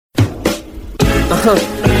Yeah,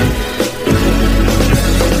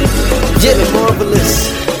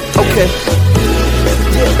 marvelous. Okay.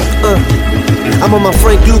 Yeah, I'm on my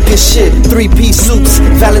Frank Lucas shit. 3-piece suits,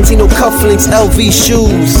 Valentino cufflinks, LV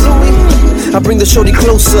shoes. I bring the shorty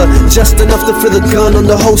closer, just enough to feel the gun on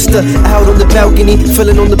the holster. Out on the balcony,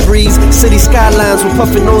 feeling on the breeze. City skylines, we're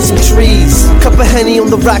puffing on some trees. Cup of Henny on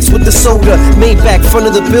the rocks with the soda. Maybach, front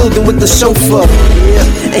of the building with the chauffeur. Yeah.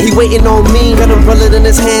 And he waiting on me, got umbrella in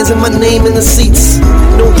his hands and my name in the seats.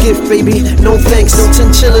 No gift, baby, no thanks, no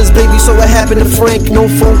chinchillas, baby. So what happened to Frank?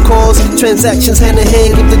 No phone calls, transactions hand in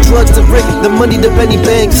hand. Give the drugs to Rick, the money to Benny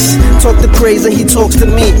Banks. Talk to Craze and he talks to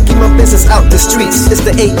me. Keep my business out the streets. It's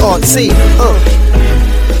the ART.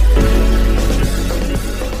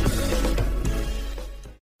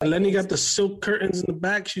 Maleni got the silk curtains in the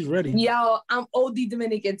back. She's ready. Yo, I'm OD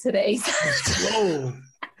Dominican today. Whoa.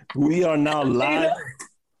 We are now live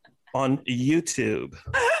on YouTube.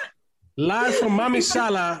 Live from Mami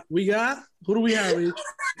Sala. We got, who do we have, Rich?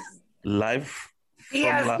 Live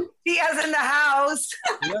Diaz in the house.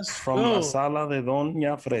 Yes, from La Sala de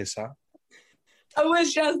Doña Fresa. I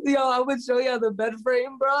wish show y'all the bed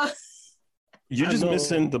frame, bro. You're just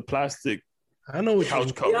missing the plastic couch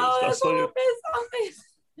covers. Yo, that's all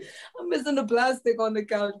I'm missing the plastic on the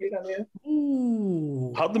couch.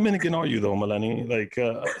 Ooh. How Dominican are you though, Maleni? Like,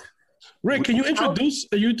 Rick, can you introduce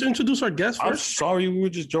our guest first? I'm sorry, we were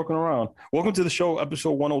just joking around. Welcome to the show,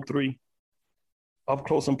 episode 103. Up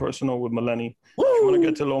close and personal with Maleni. If you want to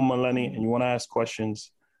get to know Maleni and you want to ask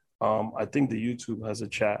questions, I think the YouTube has a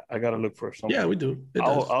chat. I gotta look for something. Yeah, we do.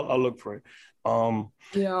 I'll look for it.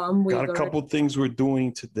 Yeah, I'm got a couple things we're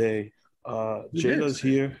doing today. Jayla's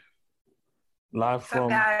here, live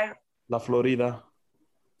from La Florida,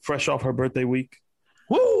 fresh off her birthday week.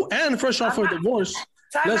 Woo! And fresh off her divorce.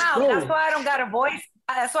 Let's go. That's why I don't got a voice.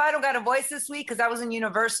 That's why I don't got a voice this week, because I was in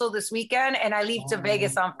Universal this weekend and I leave to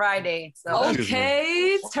Vegas on Friday. So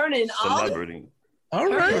okay, turning up. Celebrity. All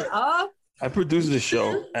right. I produce the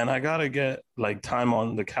show and I gotta get like time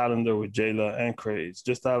on the calendar with Jayla and Craze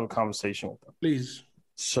just to have a conversation with them. Please.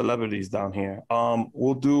 Celebrities down here.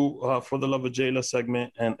 We'll do For the Love of Jayla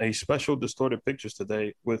segment and a special Distorted Pictures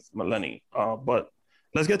today with Maleni. But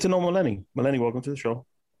let's get to know Maleni. Maleni, welcome to the show.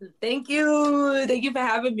 Thank you. Thank you for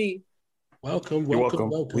having me. Welcome. You're welcome.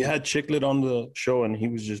 We had Chicklet on the show and he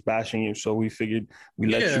was just bashing you, so we figured we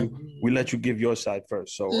let you give your side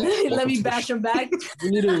first. So let me bash him back. we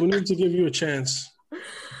need to give you a chance.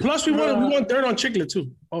 Plus, we want dirt on Chicklet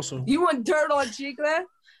too. Also, you want dirt on Chicklet?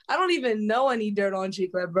 I don't even know any dirt on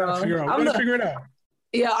Chicklet, bro. We're gonna figure it out.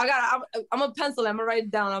 Yeah, I'm a pencil. I'm gonna write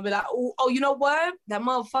it down. I'll be like, oh, you know what? That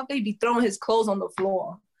motherfucker, he be throwing his clothes on the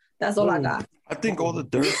floor. That's all I got. I think all the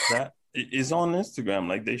dirt that is on Instagram.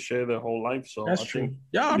 Like they share their whole life. So that's true.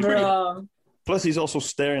 Yeah, plus he's also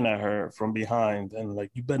staring at her from behind and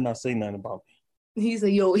like, you better not say nothing about me. He's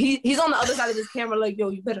like, yo, he's on the other side of this camera, like, yo,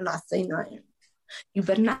 you better not say nothing. You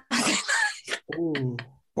better not say nothing. Ooh.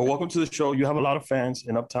 Well, welcome to the show. You have a lot of fans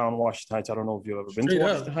in Uptown Washington Heights. I don't know if you've ever been to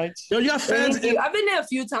Washington Heights. Yo, you got fans. I've been there a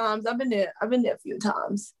few times. I've been there a few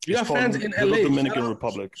times. You got fans in LA. Dominican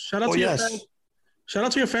Republic. Shout out to your fans. Shout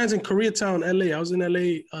out to your fans in Koreatown, LA. I was in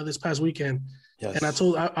LA this past weekend. Yes.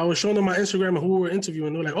 And I was showing them my Instagram and who we were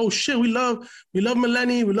interviewing. They're like, oh shit, we love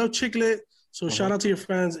Maleni, we love Chicklet. So shout out to your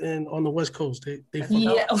fans on the West Coast. They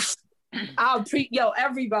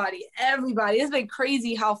everybody. It's been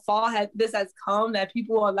crazy how far this has come, that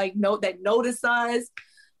people are like that notice us.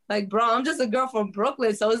 Like, bro, I'm just a girl from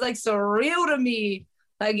Brooklyn, so it's like surreal to me.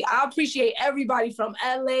 Like, I appreciate everybody from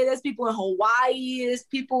LA. There's people in Hawaii. There's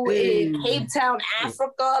people in Cape Town,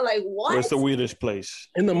 Africa. Like, what? Where's the weirdest place?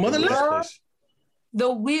 In the motherland?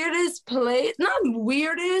 The weirdest place, not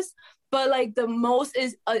weirdest, but like the most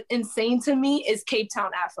is insane to me is Cape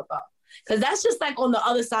Town, Africa. Because that's just like on the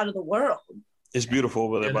other side of the world. It's beautiful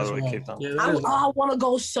over there, by the way, Cape Town. Yeah, I want to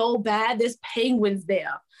go so bad. There's penguins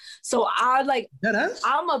there. So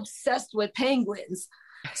I'm obsessed with penguins.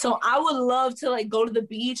 So I would love to like go to the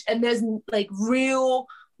beach and there's like real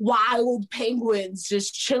wild penguins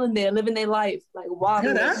just chilling there, living their life. Like, wow.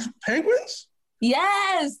 Penguins?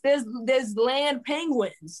 Yes, there's land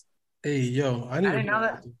penguins. Hey, yo, I didn't know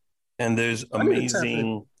that. And there's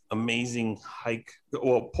amazing hike.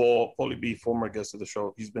 Well, Paulie B, former guest of the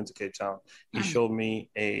show, he's been to Cape Town. He showed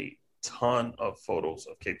me a ton of photos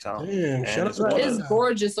of Cape Town. Damn, it's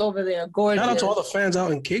gorgeous over there. Gorgeous. Shout out to all the fans out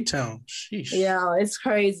in Cape Town. Sheesh. Yeah, it's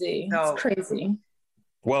crazy. It's crazy.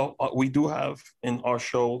 Well, we do have in our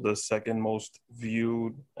show the second most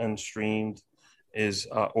viewed and streamed is,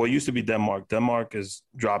 it used to be Denmark. Denmark is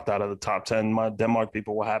dropped out of the top 10. My Denmark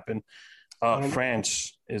people, what happened?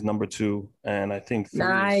 France is number 2, and I think 3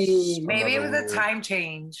 Nice. Maybe it was a rule. time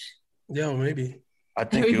change. Yeah, maybe. I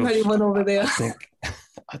think Everybody went over there.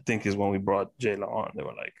 I think is when we brought Jayla on. They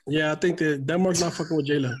were like, Yeah, I think that Denmark's not fucking with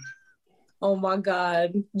Jayla. Oh my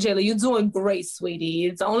God, Jayla, you're doing great, sweetie.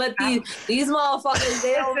 Don't let these motherfuckers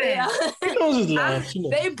they over there. She knows his love. She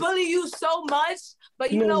knows. They bully you so much,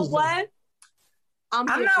 but you know what?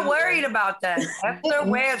 I'm not worried about that. That's their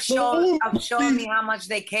way of showing me how much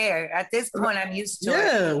they care. At this point, I'm used to it.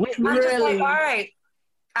 Yeah, I'm just like, all right.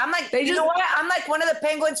 I'm like, you know what? I'm like one of the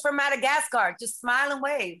penguins from Madagascar. Just smile and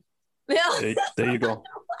wave. Yeah. There you go.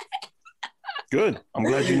 Good. I'm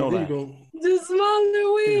glad you know that. Just smile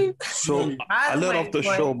and wave. So I led off the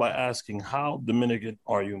show by asking, how Dominican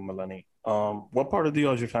are you, Maleni? What part of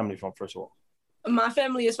DR is your family from, first of all? My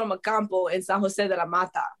family is from Acampo in San Jose de la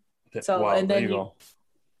Mata. So, wow, and then there you go.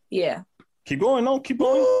 Yeah. Keep going. No, keep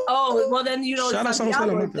going. Oh, well, then, you know,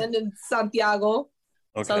 Santiago, then in Santiago.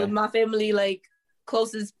 Okay. So my family, like,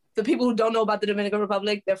 closest, the people who don't know about the Dominican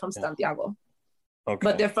Republic, they're from Santiago. Okay.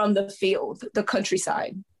 But they're from the field, the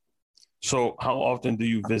countryside. So how often do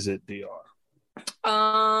you visit DR?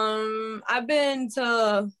 I've been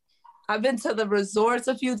to the resorts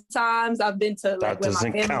a few times. I've been to that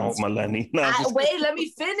doesn't count, Maleni. No, wait, let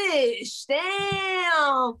me finish.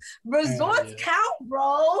 Damn, resorts count,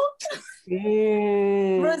 bro.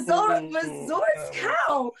 Resorts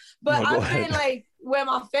count. But I've been like where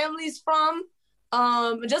my family's from,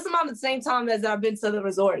 just about the same time as I've been to the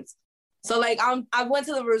resorts. So like I went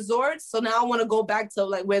to the resorts, so now I want to go back to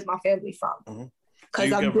like where's my family from?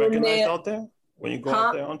 Because I'm recognized out there when you go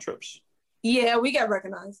out there on trips. Yeah, we get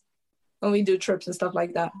recognized when we do trips and stuff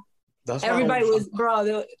like that. That's everybody was,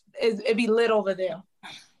 bro. It'd be lit over there.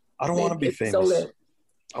 I don't want to be famous. So lit.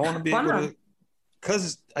 I want to be able to,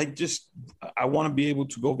 because I want to be able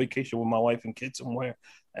to go vacation with my wife and kids somewhere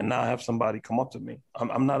and not have somebody come up to me.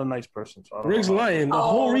 I'm not a nice person. So Rick's lying. The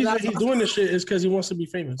whole reason he's doing this shit is because he wants to be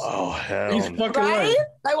famous. Oh, hell. He's fucking lying.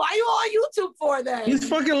 Like, why are you on YouTube for then? He's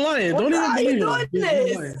fucking lying. Don't even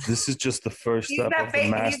believe him. This is just the first step of the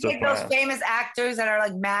master plan. Those famous actors that are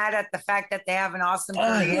like mad at the fact that they have an awesome career.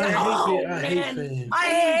 I hate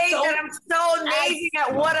that I'm so amazing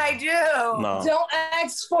at what I do. No. Don't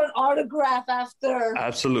ask for an autograph after.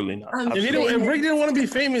 Absolutely not. If Rick didn't want to be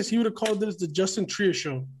famous, he would have called this the Justin Trier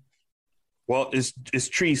show. Well, it's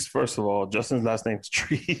Treese, first of all. Justin's last name is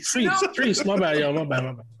Treese. Treese. My bad, y'all. My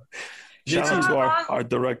bad. Shout out to our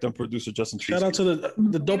director and producer, Justin Treese. Shout out to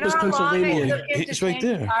the dopest Pennsylvanian. It's right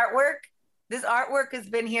there. This artwork has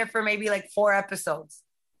been here for maybe like 4 episodes.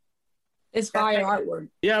 It's fire artwork.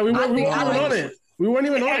 Yeah, we weren't on it. We weren't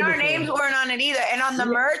even on it. And our names weren't on it either. And on the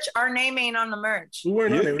merch, our name ain't on the merch. We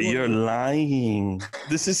weren't on it. You're lying.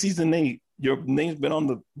 This is season 8. Your name's been on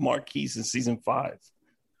the marquee since season 5.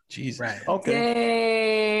 Jesus. Right.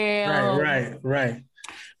 Okay. Damn. Right.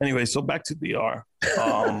 Anyway, so back to DR.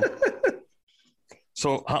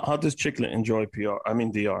 So how does Chicklet enjoy DR? I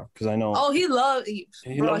mean DR, because I know. Oh,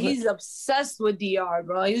 he's obsessed with DR,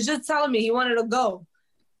 bro. He was just telling me he wanted to go.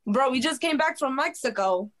 Bro, we just came back from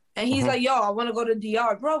Mexico, and he's like, yo, I want to go to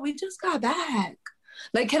DR. Bro, we just got back.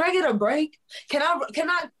 Like, can I get a break? Can I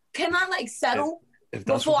like settle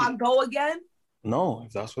before I go again? No,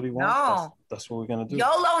 if that's what he wants, that's what we're gonna do.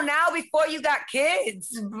 YOLO now before you got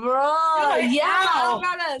kids, bro. Look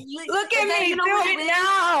at me, do it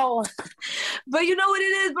now. But you know what it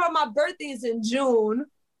is, bro. My birthday is in June,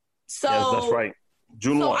 so yes, that's right.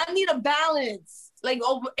 June 1. I need a balance, like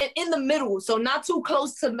in the middle. So not too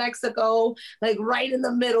close to Mexico, like right in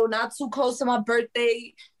the middle. Not too close to my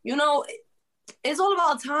birthday. You know, it's all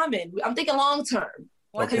about timing. I'm thinking long term,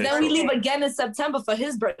 because then we leave again in September for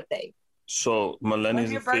his birthday. So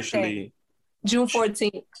Maleni's officially June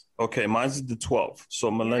 14th. Okay, mine's the 12th. So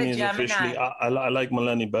Maleni is officially. I like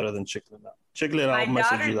Maleni better than Chicklet now. Chicklet, I'll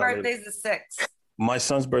message you that. My daughter's birthday is the 6th. My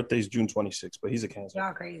son's birthday is June 26th, but he's a Cancer.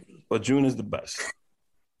 Y'all crazy. But June is the best.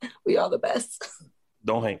 We are the best.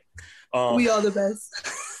 Don't hate. We are the best.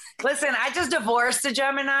 Listen, I just divorced a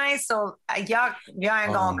Gemini, so y'all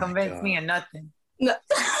ain't gonna convince me of nothing. No.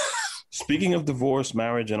 Speaking of divorce,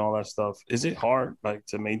 marriage, and all that stuff, is it hard, like,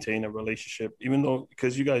 to maintain a relationship, even though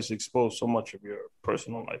because you guys expose so much of your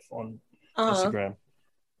personal life on Instagram?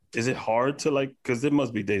 Is it hard to like? Because there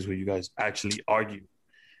must be days where you guys actually argue,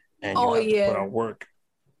 and you have to put out work.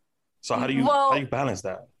 So how do you balance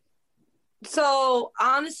that? So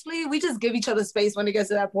honestly, we just give each other space when it gets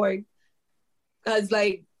to that point, because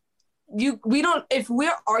like we don't. If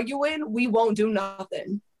we're arguing, we won't do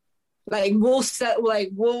nothing. Like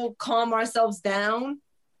we'll calm ourselves down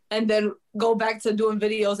and then go back to doing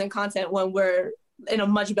videos and content when we're in a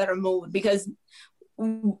much better mood, because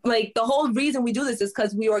like the whole reason we do this is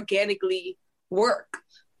because we organically work.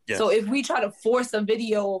 Yes. So if we try to force a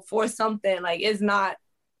video or force something, like it's not,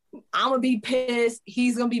 I'm gonna be pissed,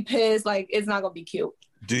 he's gonna be pissed, like it's not gonna be cute.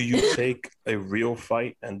 Do you take a real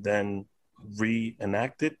fight and then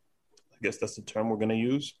reenact it? I guess that's the term we're gonna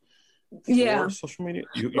use. Yeah. Social media.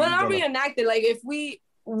 Well, not reenact it. Like if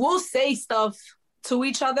we'll say stuff to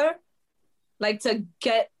each other, like to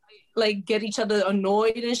get each other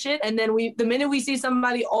annoyed and shit, and then the minute we see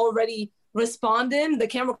somebody already responding, the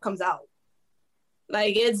camera comes out.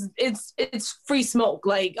 Like it's free smoke.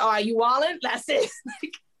 Like, all right, you wildin'? That's it.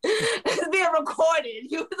 Like, it's being recorded.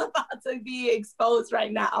 You was about to be exposed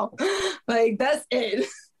right now. Like, that's it.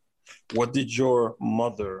 What did your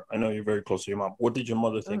mother, I know you're very close to your mom, what did your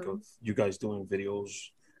mother think of you guys doing videos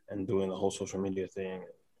and doing the whole social media thing?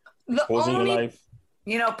 Exposing your life?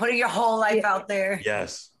 You know, putting your whole life out there.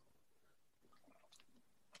 Yes.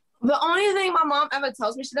 The only thing my mom ever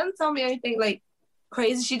tells me, she doesn't tell me anything like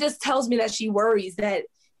crazy. She just tells me that she worries that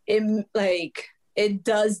it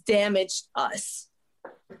does damage us.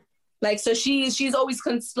 Like, so she's always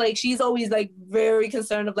very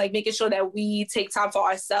concerned of like making sure that we take time for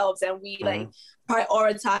ourselves and we like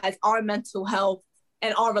prioritize our mental health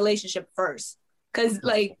and our relationship first. Cause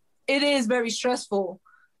like, it is very stressful.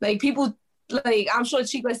 Like people, like I'm sure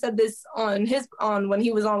Chico said this on when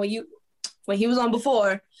he was on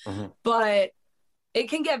before, but it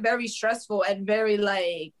can get very stressful and very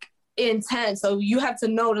like intense. So you have to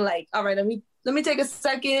know to like, all right, let me take a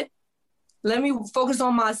second. Let me focus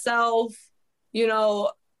on myself, you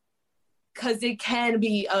know, because it can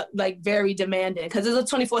be like very demanding because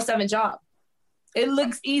it's a 24/7 job. It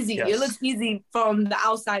looks easy. Yes. It looks easy from the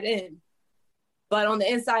outside in, but on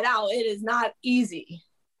the inside out, it is not easy.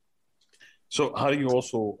 So how do you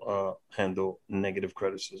also handle negative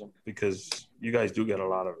criticism? Because you guys do get a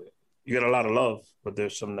lot of it. You get a lot of love, but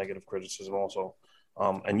there's some negative criticism also.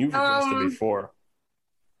 And you've addressed it before.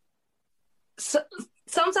 So,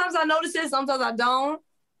 sometimes I notice it, sometimes I don't.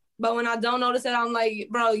 But when I don't notice it, I'm like,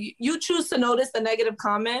 bro, you choose to notice the negative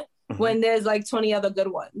comment when there's like 20 other good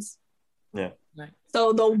ones. Yeah.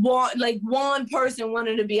 So the one person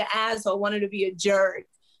wanted to be an asshole, wanted to be a jerk,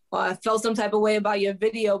 or I felt some type of way about your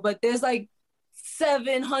video, but there's like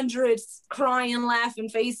 700 crying, laughing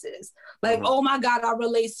faces. Like, oh my God, I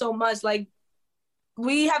relate so much. Like,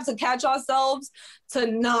 we have to catch ourselves to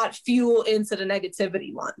not fuel into the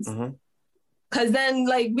negativity ones. Because then,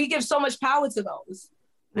 like, we give so much power to those.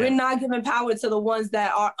 Yeah. We're not giving power to the ones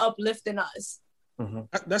that are uplifting us.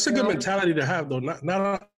 That's a good mentality to have, though.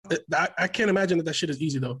 I can't imagine that shit is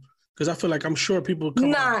easy, though. Because I feel like I'm sure people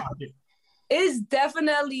come out of it. It's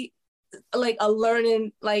definitely, like, a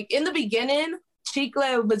learning. Like, in the beginning,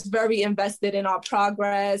 Chicle was very invested in our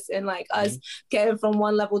progress and, like, us getting from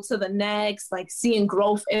one level to the next, like, seeing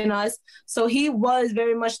growth in us. So he was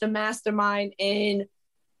very much the mastermind in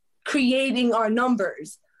creating our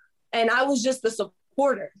numbers. And I was just the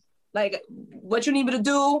supporter. Like, what you need me to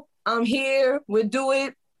do, I'm here, we'll do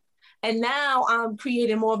it. And now I'm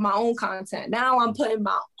creating more of my own content. Now I'm putting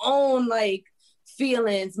my own, like,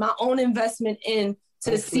 feelings, my own investment in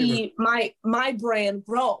to see my brand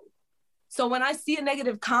grow. So when I see a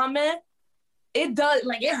negative comment, it does,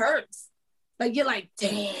 like, it hurts. Like, you're like,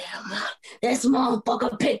 damn, this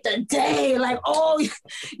motherfucker picked a day. Like, oh,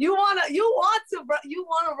 you want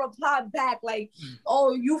to reply back like,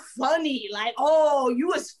 oh, you funny. Like, oh, you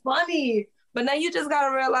was funny. But now you just got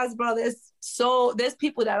to realize, bro, there's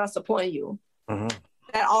people that are supporting you,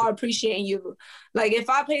 that are appreciating you. Like, if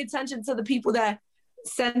I pay attention to the people that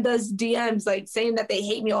send us DMs, like, saying that they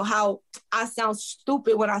hate me or how I sound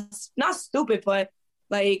stupid not stupid, but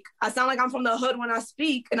like, I sound like I'm from the hood when I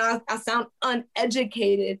speak and I sound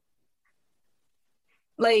uneducated.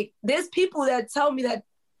 Like, there's people that tell me that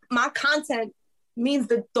my content means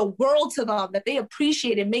the world to them, that they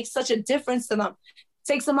appreciate it, makes such a difference to them,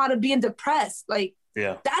 takes them out of being depressed. Like,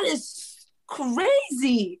 that is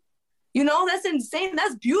crazy. You know, that's insane.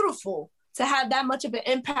 That's beautiful to have that much of an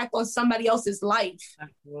impact on somebody else's life.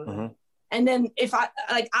 And then if I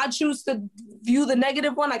choose to view the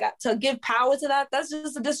negative one, I got to give power to that. That's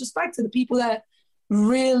just a disrespect to the people that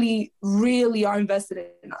really, really are invested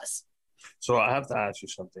in us. So I have to ask you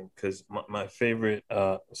something, because my favorite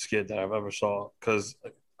skit that I've ever saw, because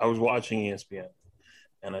I was watching ESPN,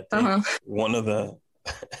 and I think one of the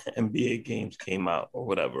NBA games came out or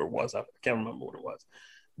whatever it was. I can't remember what it was.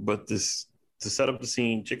 But to set up the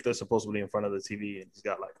scene, Chick that's supposed to be in front of the TV, and he's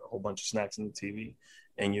got like a whole bunch of snacks in the TV,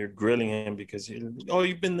 and you're grilling him because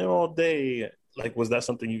you've been there all day. Like, was that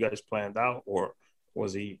something you guys planned out, or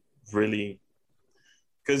was he really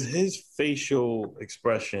Because his facial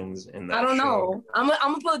expressions in that I don't show, know. I'm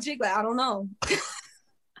gonna pull Chiclet. I don't know.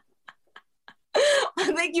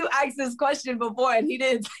 I think you asked this question before, and he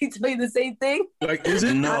didn't tell you the same thing. Like, is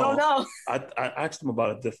it? No, I don't know. I asked him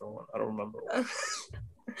about a different one. I don't remember.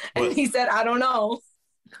 And he said, "I don't know."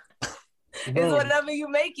 It's whatever you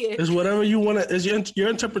make it. It's whatever you want to. It's your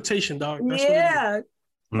interpretation, dog. That's yeah,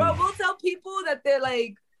 bro. We'll tell people that they're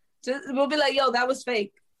like, we'll be like, "Yo, that was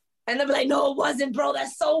fake," and they'll be like, "No, it wasn't, bro.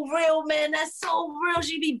 That's so real, man. That's so real.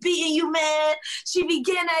 She be beating you, man. She be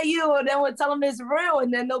getting at you." And then we'll tell them it's real,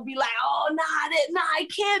 and then they'll be like, "Oh, nah, it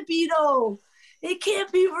can't be though. It can't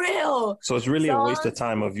be real." So it's really a waste of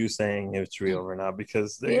time of you saying it's real or not,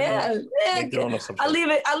 because they I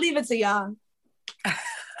leave it to y'all.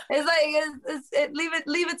 It's like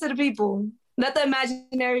leave it to the people. Let the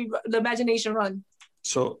imagination run.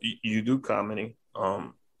 So you do comedy.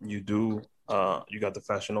 You got the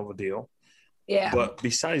Fashion Nova deal. Yeah. But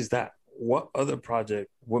besides that, what other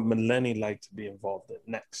project would Maleni like to be involved in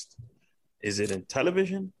next? Is it in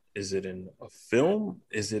television? Is it in a film?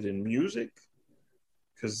 Is it in music?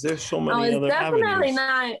 Because there's so many other definitely avenues.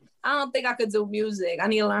 Not. I don't think I could do music. I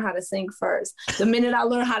need to learn how to sing first. The minute I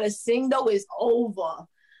learn how to sing, though, it's over.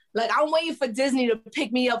 Like, I'm waiting for Disney to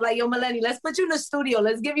pick me up. Like, yo, Maleni, let's put you in the studio.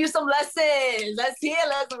 Let's give you some lessons. Let's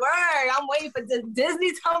work. I'm waiting for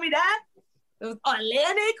Disney. Tell me that.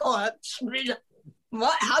 Atlantic or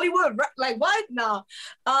what? Hollywood? Like, what? No.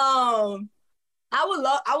 I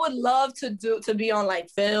would love to be on like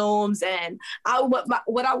films, and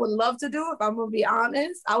what I would love to do, if I'm gonna be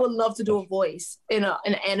honest, I would love to do a voice in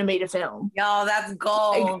an animated film. Yo, that's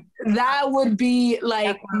gold. Like, that would be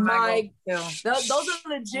like those are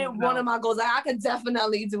legit one of my goals. Like, I could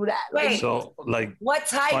definitely do that. Wait, so like what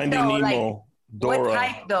type Finding though? Nemo, Like, Dora what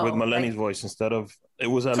type though? with Maleni's voice instead of it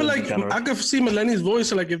was. I feel like I could see Maleni's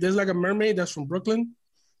voice. Like, if there's like a mermaid that's from Brooklyn,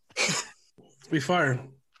 be fired.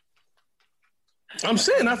 I'm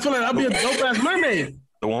saying, I feel like I'll be a dope ass mermaid.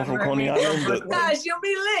 The one from Coney Island. Nah, she'll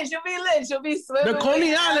be lit. She'll be swimming. The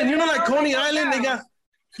Coney Island, you know, like Coney Island, they got.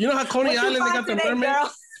 You know how Coney Island they got the mermaid.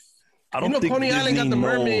 I don't think Coney Island got the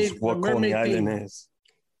mermaid. What Coney Island is.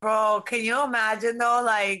 Bro, can you imagine though?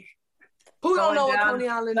 Like, who don't know what Coney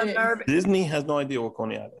Island is? Disney has no idea what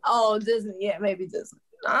Coney Island is. Oh, Disney. Yeah, maybe Disney.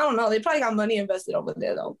 I don't know. They probably got money invested over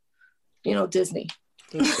there though. You know, Disney.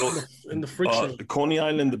 In the friction. The Coney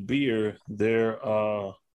Island, the beer, their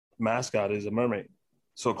mascot is a mermaid.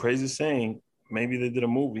 So crazy saying, maybe they did a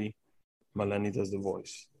movie. Maleni does the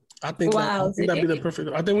voice. I think that'd be the perfect.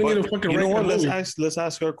 I think we need a fucking. You know what? Let's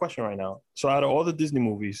ask her a question right now. So, out of all the Disney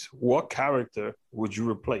movies, what character would you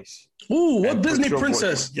replace? Ooh, what Disney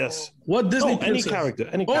princess? Yes. What Disney princess? Any character.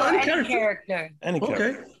 Any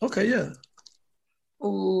character. Okay, yeah.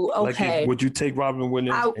 Ooh, okay. Like, would you take Robin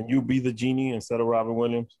Williams and you be the genie instead of Robin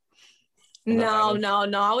Williams? No.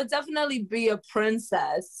 I would definitely be a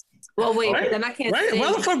princess. Well, wait, then I can't. Right?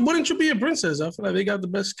 Why the fuck wouldn't you be a princess? I feel like they got the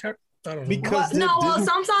best character. I don't know. Because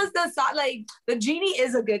sometimes the genie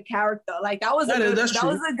is a good character. Like that was a good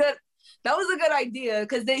idea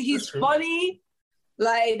because he's funny.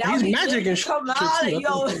 Like he's magic and shit.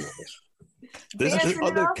 There's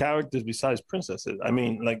other characters besides princesses. I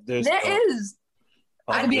mean, like there is.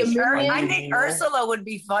 I think Ursula would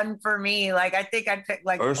be fun for me. Like I think I'd pick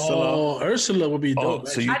like Ursula. Oh, Ursula would be dope.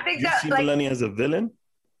 So you see Maleni as a villain?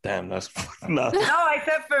 Damn, that's not. No, I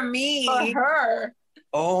said for me. For her.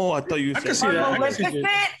 Oh, I thought you said. I can see that. Maleficent.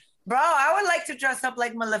 Bro, I would like to dress up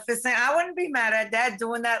like Maleficent. I wouldn't be mad at that,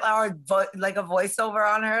 doing that or like a voiceover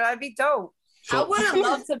on her. That'd be dope. I wouldn't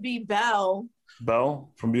love to be Belle.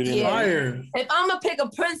 Belle from Beauty and the Fire. If I'm gonna pick a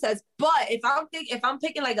princess, but if I'm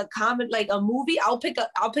picking like a common like a movie, I'll pick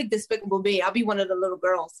Despicable Me. I'll be one of the little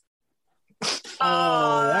girls.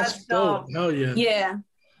 Oh, that's dope. Hell yeah. Yeah,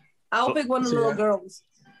 I'll pick one of the little girls.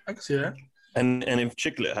 I can see that. And if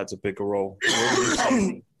Chiclet had to pick a role, what would you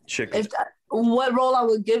say? Chiclet. What role I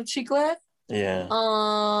would give Chiclet? Yeah.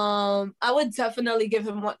 I would definitely give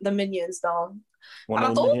him the Minions though. One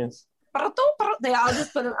of the Minions. I'll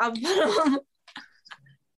just put him. I'm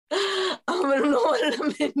gonna know one of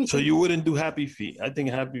the Minions. So you wouldn't do Happy Feet? I think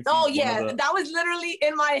Happy Feet. Oh yeah, that was literally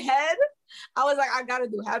in my head. I was like, I gotta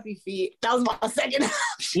do Happy Feet. That was my second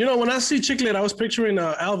option. You know, when I see Chiclet, I was picturing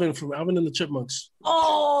Alvin from Alvin and the Chipmunks.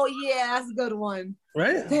 Oh yeah, that's a good one.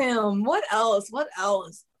 Right? Damn. What else?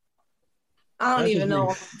 I don't even know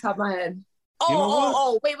off the top of my head.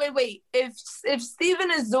 Wait. If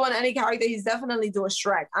Steven is doing any character, he's definitely doing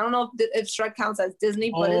Shrek. I don't know if Shrek counts as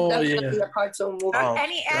Disney, but it's definitely a cartoon movie.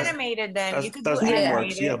 Any animated then. You could do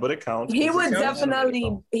animated. Yeah, but it counts. He would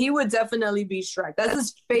definitely be Shrek. That's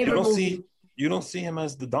his favorite movie. You don't see him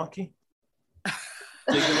as the donkey?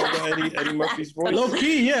 taking over Eddie Murphy's voice? Low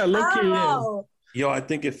key, yeah. Yo, I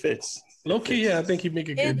think it fits. Low key, yeah. I think he'd make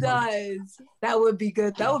it good. It does. That would be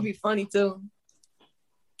good. That would be funny too.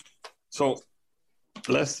 So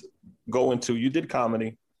let's go into, you did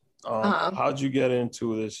comedy. How'd you get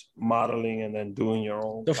into this modeling and then doing your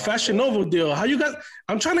own? The Fashion Nova deal. How you got?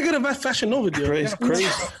 I'm trying to get a Fashion Nova deal.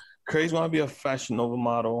 Crazy want to be a Fashion Nova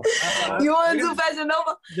model. You want to do Fashion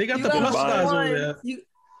Nova? They got the plus size over there.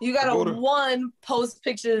 You gotta post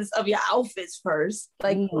pictures of your outfits first,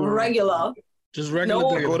 like regular. Just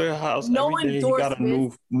regular. I go to their house. Every day he got a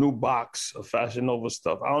new box of Fashion Nova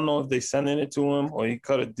stuff. I don't know if they sending it to him or he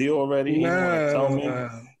cut a deal already. He didn't want to tell me.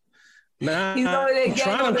 Nah,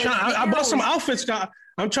 I'm trying. I bought some outfits.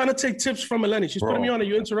 I'm trying to take tips from Maleni. She's putting me on it.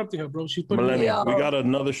 You're interrupting her, bro. She's putting me on. We got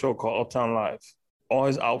another show called Uptown Live. All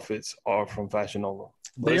his outfits are from Fashion Nova.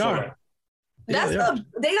 They are. They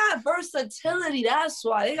got versatility. That's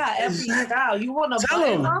why they got every style. You want to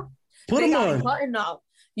button up? Put them on. Button up.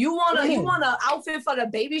 You want an outfit for the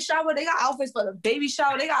baby shower? They got outfits for the baby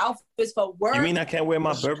shower. They got outfits for work. You mean I can't wear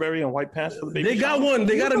my Burberry and white pants for the baby shower? They got one.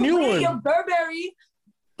 They got a new one. Your Burberry.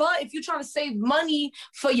 But if you're trying to save money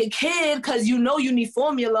for your kid because you know you need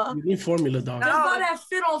formula. You need formula, dog. Just got that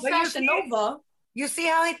fit on Fashion Nova. You see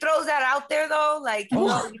how he throws that out there, though? Like, you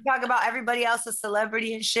talk about everybody else a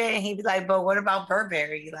celebrity and shit, and he'd be like, but what about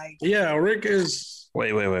Burberry? Like, yeah, Rick is...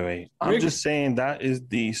 Wait. I'm just saying that is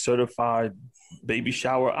the certified baby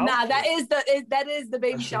shower outfit. Nah, that is the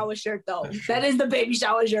baby shower shirt, though. That is the baby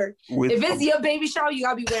shower shirt. If it's your baby shower, you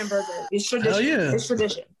gotta be wearing Burberry. It's tradition. Hell yeah. It's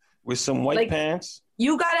tradition. With some white pants.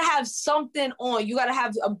 You gotta have something on. You gotta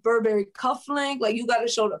have a Burberry cufflink. Like you gotta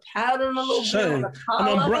show the pattern a little bit.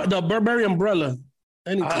 On the Burberry umbrella.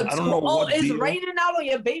 I don't know what it's raining out on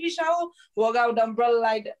your baby shower. Walk out with the umbrella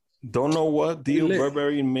like that. Don't know what deal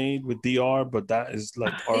Burberry made with DR, but that is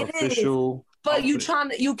like artificial. But you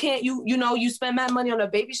spend mad money on a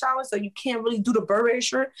baby shower, so you can't really do the Burberry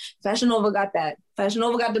shirt. Fashion Nova got that. Fashion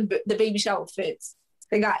Nova got the baby shower fits.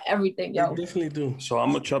 They got everything, yo. They definitely do. So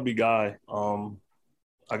I'm a chubby guy.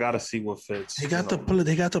 I gotta see what fits. They got the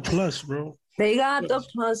plus, bro. They got the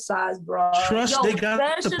plus size, bro. They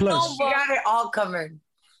got the plus. You got it all covered,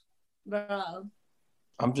 bro.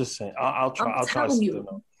 I'm just saying. I'll try. I'll try.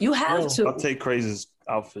 You have to. I'll take Crazy's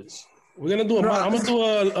outfits. We're gonna do I'm gonna do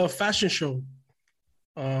a fashion show.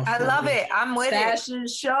 I love it. I'm with fashion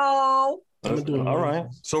show. All right.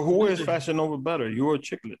 So who wears Fashion Nova better, you or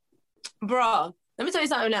Chiclet? Bro. Let me tell you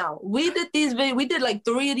something now. We did like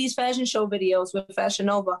 3 of these fashion show videos with Fashion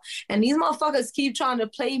Nova, and these motherfuckers keep trying to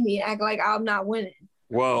play me, act like I'm not winning.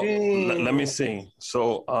 Well, let me see.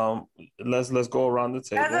 So let's go around the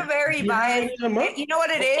table. That's a very biased. You know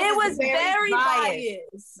what it is? It was very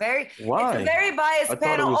biased. Why? It's a very biased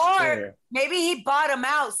panel. Or maybe he bought him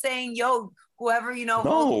out saying, yo, whoever,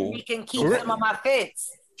 we can keep some of my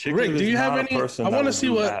fits. Rick, do you have any? I want to see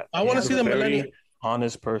the Maleni.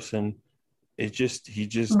 Honest person. He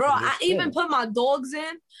just. Bro, I even put my dogs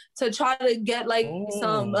in to try to get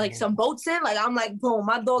some votes in. Like I'm like, boom,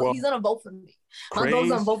 my dog, he's gonna vote for me. My dog's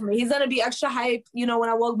gonna vote for me. He's gonna be extra hype. When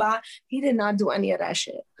I walk by, he did not do any of that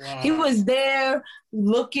shit. Wow. He was there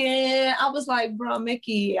looking. I was like, bro,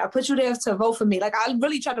 Mickey, I put you there to vote for me. Like I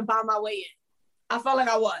really tried to buy my way in. I felt like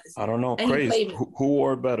I was. I don't know. Crazy. Who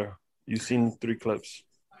wore it better? You've seen 3 clips.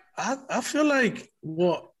 I feel like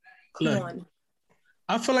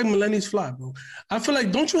I feel like Maleni's fly, bro. I feel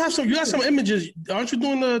like, don't you have some? You got some images. Aren't you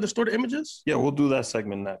doing the stored images? Yeah, we'll do that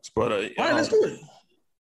segment next. But all right, let's do it.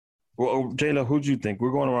 Well, Jayla, who'd you think?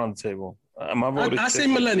 We're going around the table. I say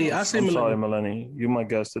Maleni. I'm sorry, Maleni. You my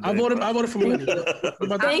guest today. I voted for Maleni. I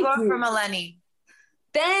voted for Maleni.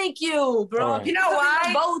 Thank you, bro. Right. You know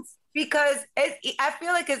why? Votes. Because I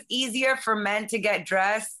feel like it's easier for men to get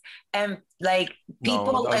dressed and like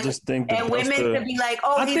people and women to be like,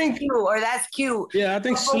 oh, he's cute or that's cute. Yeah, I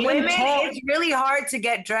think for women, it's really hard to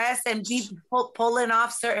get dressed and be pulling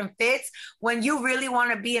off certain fits when you really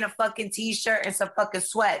want to be in a fucking t-shirt and some fucking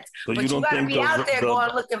sweats. So but you gotta be out there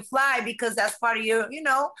going looking fly because that's part of your,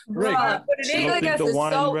 Right.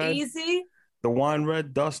 Easy. The wine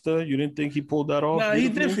red duster, you didn't think he pulled that off? Nah, he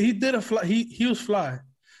did a fly. He was fly.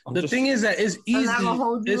 The thing is that it's easy.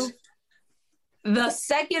 The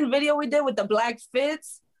second video we did with the black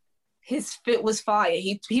fits, his fit was fire.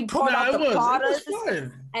 He brought out the products,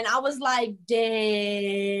 and I was like,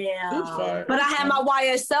 damn. But I had my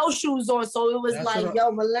YSL shoes on, so it was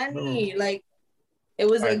Maleni, like it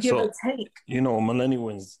was a give or take. Maleni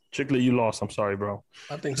wins. Chiclet, you lost. I'm sorry, bro.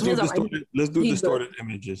 I think so. Let's do distorted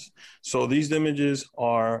images. So these images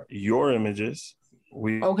are your images.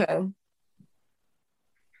 Okay.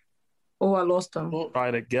 Oh, I lost them.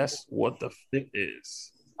 Try to guess what the fit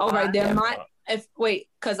is. All right, they're my.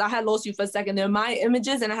 Because I had lost you for a second. They're my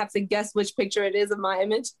images, and I have to guess which picture it is of my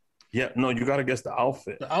image. Yeah, no, you got to guess the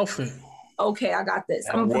outfit. The outfit. Okay, I got this.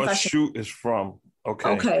 And what shoot is from? Okay.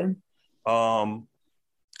 Okay.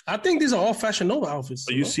 I think these are all Fashion Nova outfits.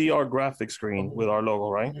 So you see our graphic screen with our logo,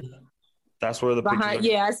 right? That's where the pictures.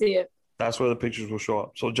 Yeah, I see it. That's where the pictures will show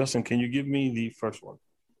up. So Justin, can you give me the first one?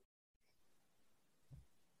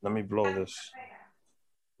 Let me blow this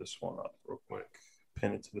one up real quick.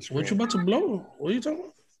 Pin it to the screen. What you about to blow? What are you talking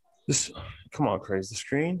about? This. Come on, Craze. The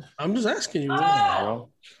screen. I'm just asking you. Bro.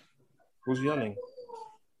 Who's yelling?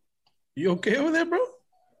 You okay over there, bro?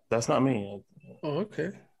 That's not me. Oh,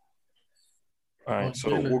 okay. All right,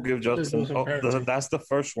 so we'll give Justin. That's the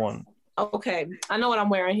first one. Okay, I know what I'm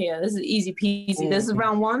wearing here. This is easy peasy. This is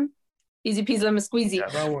round one. Easy peasy, lemon squeezy.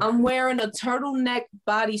 Yeah, I'm wearing a turtleneck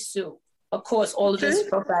bodysuit. Of course, all of this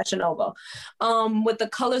from Fashion Nova. With the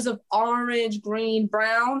colors of orange, green,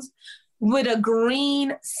 browns, with a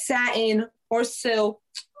green satin or silk,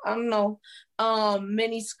 I don't know,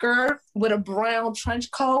 mini skirt with a brown trench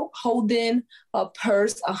coat, holding a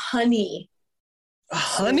purse, a honey. A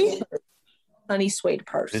honey? Honey suede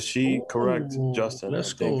purse. Is she correct, Justin?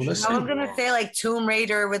 Let's go. I was gonna say like Tomb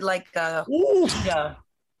Raider with like a yeah.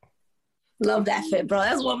 Love that fit, bro.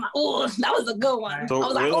 That's one of my. That was a good one. So I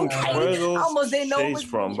was like, okay. Where are those I almost didn't know shades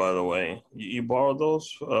from, by the way? You borrowed those?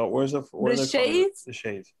 Where's it? The shades? The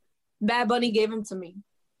shades. Bad Bunny gave them to me.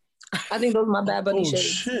 I think those are my Bad Bunny shades.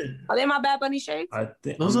 Shit. Are they my Bad Bunny shades? I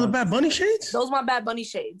think those are the Bad Bunny shades? Those are my Bad Bunny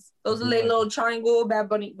shades. Those are like little triangle Bad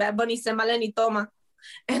Bunny. Bad Bunny said, Maleni, toma.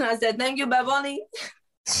 And I said, thank you, Bad Bunny.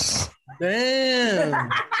 Damn.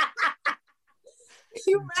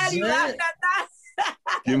 You mad? You laughed at that?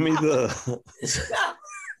 Give me the.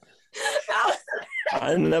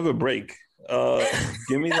 I never break.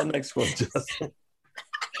 Give me the next one, Justin.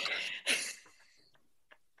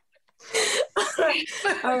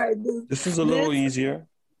 All right. This is a little easier.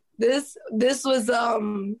 This was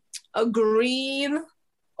a green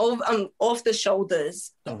off the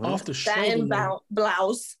shoulders, satin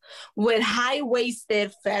blouse with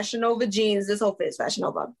high-waisted Fashion Nova jeans. This whole fit is Fashion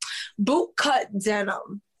Nova. Boot cut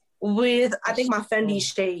denim with, I think, my Fendi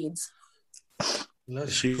shades.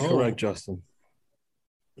 Is she correct, Justin?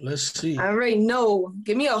 Let's see. I already know.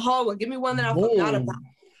 Give me a hard one. Give me one that I forgot about.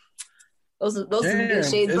 Those are good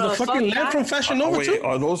shades, bro. Is the fucking lamp from Fashion Nova too?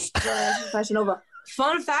 Are those Fashion Nova?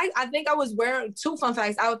 Fun fact, I think I was wearing two fun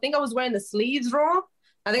facts. I think I was wearing the sleeves wrong.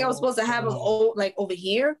 I think I was supposed to have them like over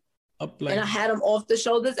here. And I had them off the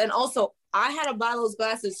shoulders. And also, I had to buy those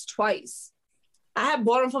glasses twice. I had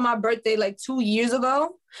bought them for my birthday like 2 years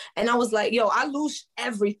ago. And I was like, yo, I lose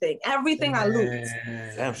everything. Everything I lose.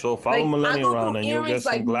 Damn, so follow Maleni around and you'll get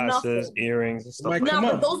some glasses, earrings, and stuff. No,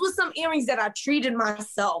 but those were some earrings that I treated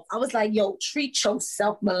myself. I was like, yo, treat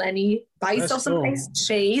yourself, Maleni. Buy yourself some nice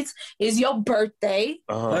shades. It's your birthday.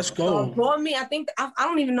 Let's go. Brought me, I think, I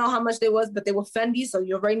don't even know how much they was, but they were Fendi, so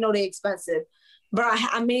you already know they're expensive. But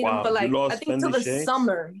I made them for like, I think till the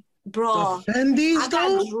summer. Bro, the Fendi's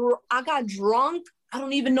I got drunk. I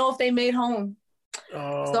don't even know if they made home.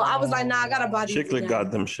 So I was like, nah, I gotta buy these. Chicklet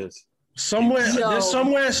got them shits. There's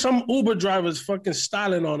somewhere some Uber drivers fucking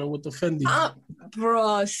styling on it with the Fendi.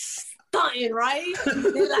 Bro, stunting, right?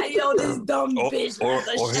 They're like, yo, this dumb bitch.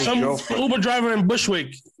 Or some Uber driver in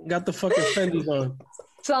Bushwick got the fucking Fendi on.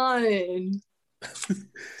 Stunting.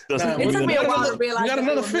 It took me a while to realize. We got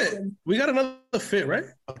another fit. We got another fit, right?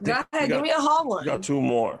 Go ahead, give me a hard one. We got two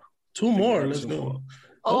more. Let's go.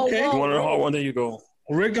 Okay. You want a hard one? There you go.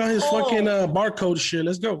 Rick got his fucking barcode shit.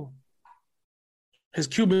 Let's go. His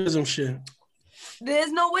cubism shit.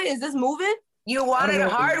 There's no way. Is this moving? You wanted a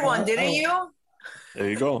hard one, didn't you? There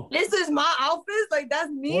you go. This is my outfits? Like, that's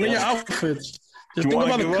me? One of your outfits. Just think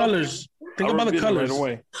about the colors. Think about the colors. Right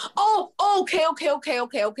away. Oh, okay.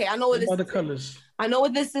 I know what this is. The colors. I know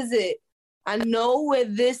what this is. I know where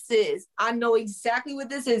this is. I know exactly what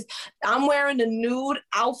this is. I'm wearing a nude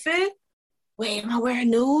outfit. Wait, am I wearing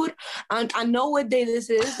nude? I know what day this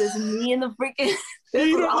is. This is me and the freaking...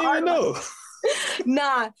 You don't even know.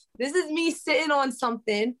 Nah, this is me sitting on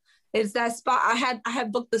something. It's that spot. I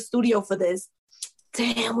had booked the studio for this.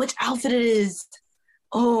 Damn, which outfit it is?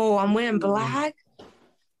 Oh, I'm wearing black.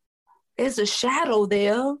 There's a shadow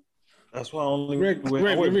there. That's why I only wear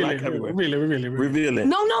black everywhere. Reveal it.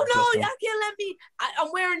 No, y'all can't let me.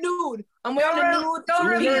 I'm wearing nude. I'm wearing a nude. Don't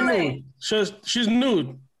reveal it. She's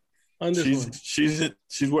nude.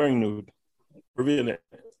 She's wearing nude. Reveal it.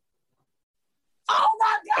 Oh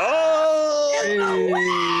my God! Oh,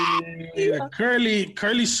 hey,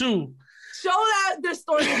 curly Sue. Show that the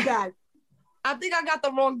story is bad. I think I got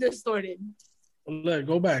the wrong distorted. Look,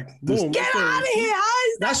 go back. Boom. Get out of here.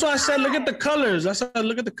 That's why I said look at the colors. That's why I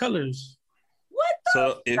look at the colors. What the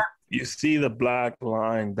So if you see the black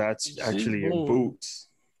line, that's actually your boots.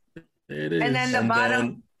 It is. And then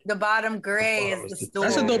the bottom gray is the store.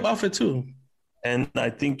 That's a dope outfit too. And I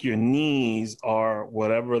think your knees are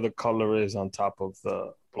whatever the color is on top of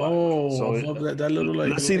the black. Oh, so that little like.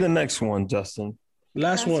 Let's see the next one, Justin.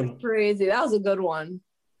 That's one. Crazy. That was a good one.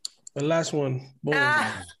 The last one. Boom.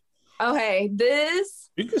 Okay, this.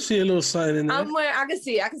 You can see a little sign in there. I can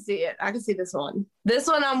see it. I can see this one. This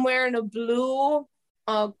one, I'm wearing a blue,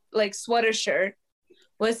 like sweater shirt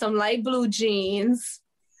with some light blue jeans.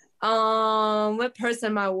 What purse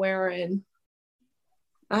am I wearing?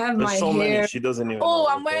 I have There's my so hair. Many. She doesn't even. Oh,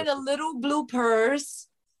 I'm wearing a little blue purse.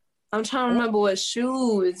 I'm trying to remember what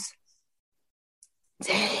shoes.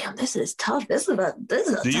 Damn, this is tough. This is a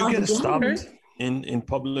Do you tough get game. stopped in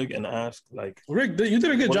public and ask like? Rick, you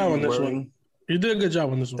did a good job on this one. You did a good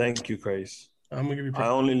job on this one. Thank you, Grace. I'm gonna give you praise. I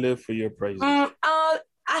only live for your praises. I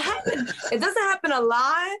haven't. It doesn't happen a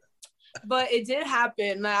lot, but it did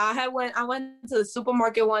happen. Like I went to the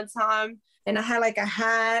supermarket one time, and I had like a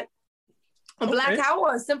hat, a black hat,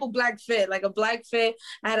 or a simple black fit, like a black fit.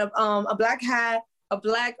 I had a black hat, a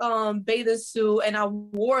black bathing suit, and I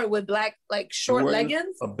wore it with black like short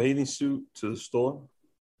leggings. A bathing suit to the store.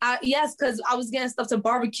 Yes, because I was getting stuff to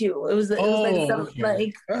barbecue. It was like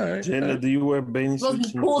right. Jenna, do you wear bathing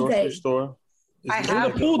suits in the grocery store? It was a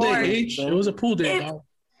pool day. It was a pool day.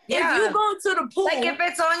 If you go to the pool, like if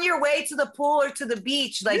it's on your way to the pool or to the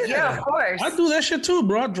beach, like yeah of course. I do that shit too,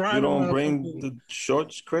 bro. I drive. You don't bring the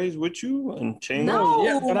shorts craze with you and chain? No,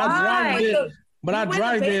 yeah, but I drive there. But I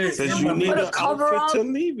drive there because you need an outfit to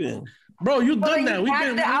leave in. Bro, you done that. We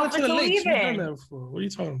went to the lakes. We've done that before. What are you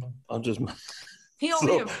talking about? I'm just. He over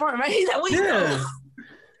here in front, right? He's like, what you doing?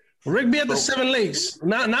 Rick be at the 7 Lakes.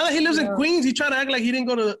 Now that he lives in Queens, he trying to act like he didn't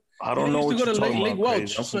go to. I don't know what you're talking about. Lake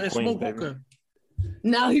Welch and smoke hookah.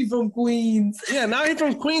 Now he's from Queens. Yeah, now he's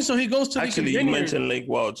from Queens, so he goes to Actually, you mentioned Lake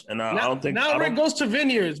Welch, and I don't think now Rick goes to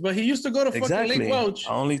Vineyards, but he used to go to fucking Lake Welch.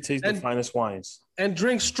 I only taste the finest wines and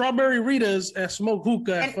drink strawberry Ritas and smoke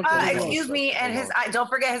hookah. And excuse me, and don't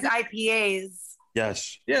forget his IPAs.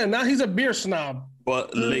 Yes. Yeah, now he's a beer snob.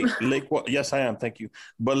 But Lake Welch, yes, I am. Thank you.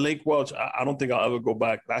 But Lake Welch, I don't think I'll ever go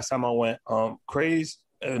back. Last time I went, Craze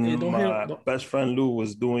and my best friend Lou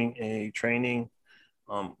was doing a training.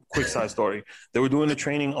 Quick side story. They were doing a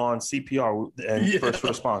training on CPR and first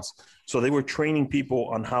response. So they were training people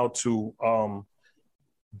on how to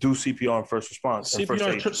do CPR and first response.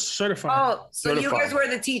 CPR certified. Oh, so you guys were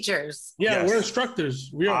the teachers. Yeah, we're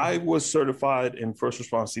instructors. I was certified in first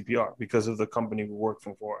response CPR because of the company we worked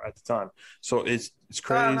for at the time. So it's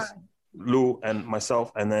Crazy, Lou, and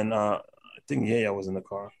myself, and then I think I was in the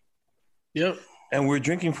car. Yep. And we're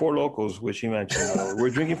drinking Four Locos, which he mentioned. We're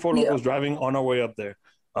drinking Four Locos, driving on our way up there.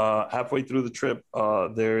 Halfway through the trip,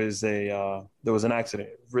 there was an accident,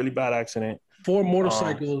 really bad accident. 4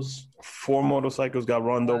 motorcycles. 4 motorcycles got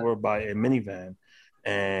run over by a minivan,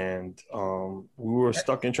 and we were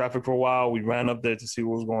stuck in traffic for a while. We ran up there to see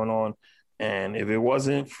what was going on, and if it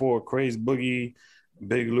wasn't for Crazy Boogie,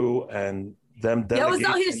 Big Lou, and them, I was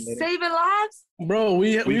out here saving lives. Bro,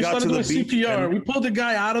 we started doing CPR. We pulled the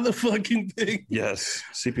guy out of the fucking thing. Yes,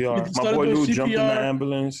 CPR. My boy Lou jumped in the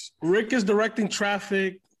ambulance. Rick is directing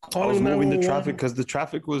traffic. I was moving the traffic because the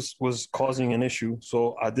traffic was causing an issue.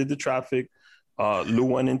 So I did the traffic. Lou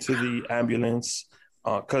went into the ambulance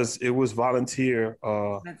because it was volunteer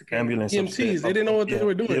ambulance. EMTs, they didn't know what they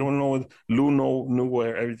were doing. They don't know. Lou knew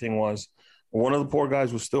where everything was. One of the poor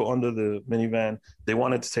guys was still under the minivan. They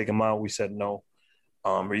wanted to take him out. We said no.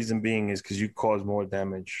 Reason being is because you caused more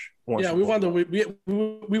damage. We wanted to,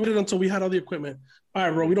 we waited until we had all the equipment. All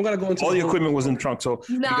right, bro, we don't got to go into all the equipment was in the trunk. So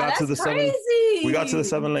we got to the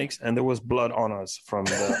 7 Lakes, and there was blood on us from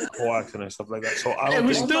the whole accident and stuff like that. So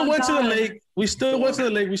we still went to the lake. We still went to the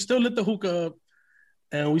lake. We still lit the hookah up,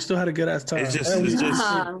 and we still had a good ass time. It's just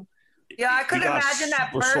yeah, I could imagine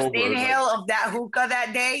that first inhale of that hookah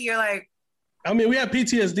that day. You're like, I mean, we had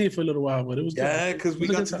PTSD for a little while, but it was good. Because we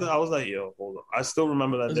got to I was like, yo, hold on. I still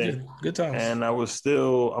remember that day. Good times. And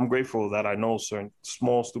I'm grateful that I know certain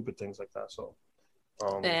small, stupid things like that. So,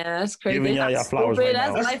 that's crazy. Giving y'all flowers right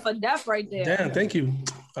now. That's life or death right there. Damn, thank you.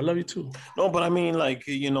 I love you too. No, but I mean, like,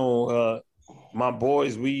 my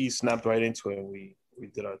boys, we snapped right into it. And we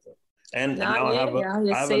did our thing. And now I have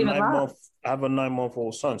a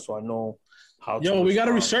 9-month-old son, so I know how to. Yo, we got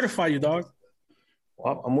to recertify you, dog.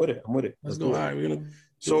 Well, I'm with it. Let's go. All right, we're gonna.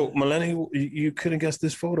 So, Maleni, you couldn't guess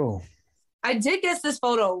this photo. I did guess this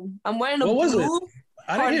photo. I'm wearing a blue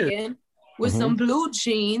cardigan with some blue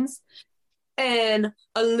jeans. and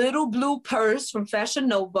a little blue purse from Fashion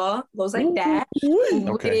Nova. Goes like that.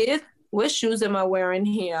 Okay. What shoes am I wearing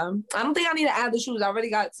here? I don't think I need to add the shoes. I already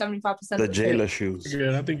got 75%. The Jayla shoes.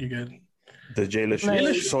 Yeah, I think you're good. The Jayla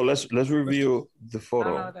shoes. So let's review the photo.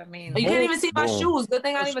 I don't know what that means. You can't even see my shoes. Good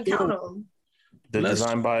thing I didn't even count them. The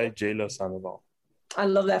design by Jayla Sandoval. I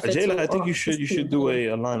love that fit Jayla, too. I think you should do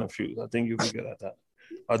a line of shoes. I think you'll be good at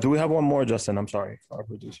that. Do we have one more, Justin? I'm sorry, our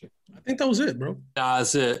producer. I think that was it, bro. Nah,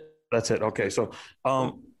 that's it. That's it. Okay, so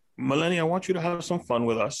Maleni, I want you to have some fun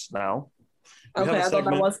with us now. Okay, I thought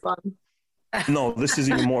that was fun. No, this is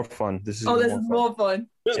even more fun. This is more fun.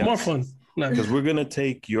 This is more fun. Because we're gonna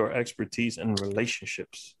take your expertise in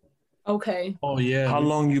relationships. Okay. Oh yeah. How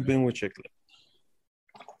long you been with Chiclet?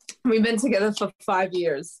 We've been together for 5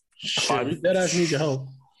 years. That ass needs your help.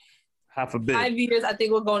 Half a bit. 5 years. I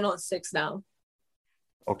think we're going on 6 now.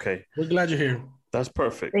 Okay. We're glad you're here. That's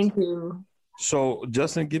perfect. Thank you. So,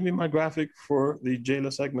 Justin, give me my graphic for the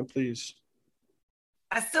Jayla segment, please.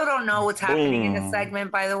 I still don't know what's happening in this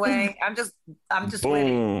segment, by the way. I'm just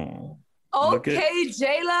waiting. Okay,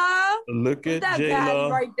 Jayla. Look at that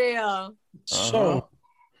Jayla right there. So,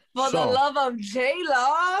 for the love of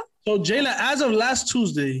Jayla. So Jayla, as of last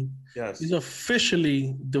Tuesday, yes, is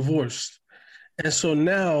officially divorced, and so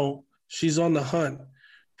now she's on the hunt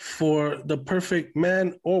for the perfect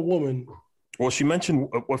man or woman. Well, she mentioned.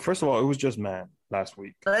 Well, first of all, it was just man last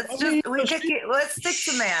week. Let's stick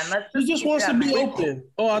to man. She just wants to be open.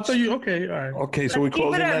 Oh, I thought you. Okay, all right. Okay, so we're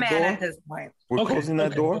closing that door. At this point. We're closing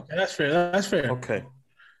that door. Okay, that's fair. That's fair. Okay.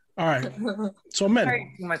 All right. So men.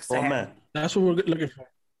 Too much for a man. That's what we're looking for.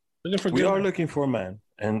 We are looking for a man,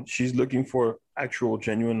 and she's looking for actual,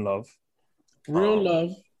 genuine love, real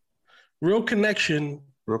love, real connection.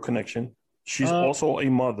 Real connection. She's also a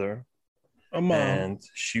mother. A mom. And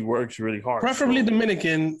she works really hard. Preferably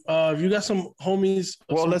Dominican. If you got some homies.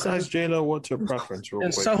 Well, let's ask Jayla what's her preference real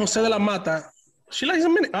quick. San Jose de la Mata. She likes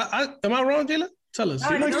Dominican. Am I wrong, Jayla? Tell us.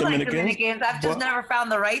 She likes Dominicans. I've just never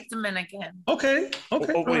found the right Dominican. Okay. Oh,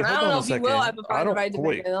 wait, hold on a second. I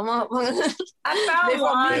found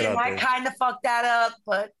one. I kind of fucked that up,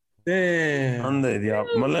 but. Damn.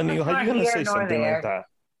 Maleni, how you going to say something like that?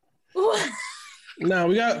 Now,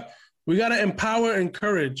 we got to empower and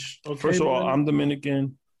encourage. Okay, first of all, I'm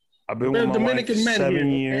Dominican. I've been with my Dominican wife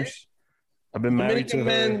 7 years. Okay? I've been married to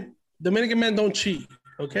her. Dominican men don't cheat,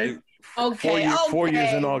 okay? Okay. 4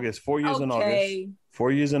 years in August. 4 years in August.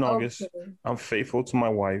 4 years in August. I'm faithful to my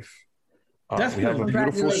wife. We have a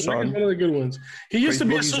beautiful son. One of the good ones. He used to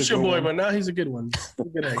be a sushi boy, but now he's a good one.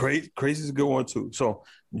 Crazy is a good one too. So,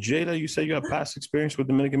 Jayla, you say you have past experience with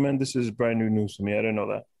Dominican men. This is brand new news to me. I didn't know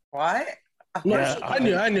that. What? No, yeah, I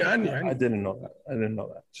knew. I didn't know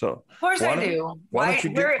that. So, of course I do. Where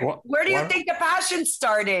do you think the passion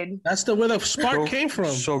started? That's where the spark came from.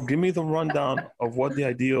 So, give me the rundown of what the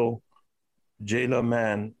ideal Jayla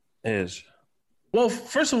man is. Well,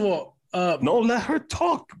 first of all, no, let her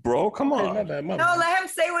talk, bro. Come on. My bad. Let him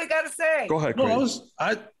say what he got to say. Go ahead. No,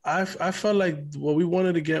 I felt like what we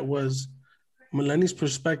wanted to get was Maleni's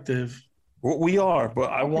perspective. Well, we are,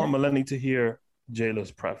 but I want Maleni to hear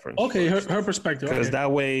Jayla's preference. Okay, her perspective. Because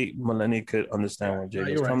that way Maleni could understand where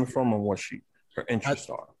Jayla's coming from and what her interests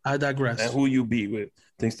are. I digress. And who you be with.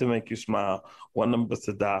 Things to make you smile. What number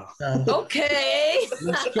to dial. Okay.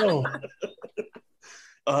 Let's go.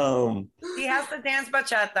 He has to dance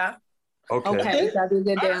bachata. Okay. That'd be a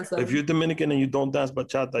good dancer. If you're Dominican and you don't dance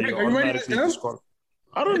bachata, you're automatically disqualified.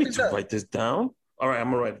 I don't need to write this down. All right,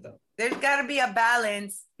 I'm gonna write it down. There's got to be a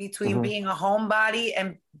balance between being a homebody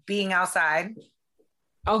and being outside.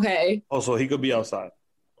 Okay. Oh, so he could be outside.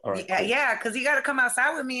 All right. Yeah, because he got to come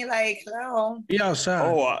outside with me. Like, hello. Be outside.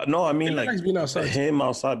 Oh, no, I mean, like, being outside. Him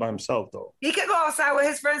outside by himself, though. He could go outside with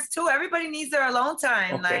his friends, too. Everybody needs their alone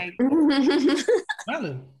time. Okay.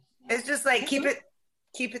 Like, it's just like, keep it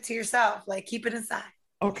to yourself. Like, keep it inside.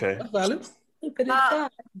 Okay. That's valid.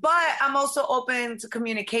 But I'm also open to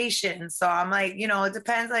communication. So I'm like, it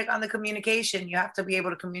depends like on the communication. You have to be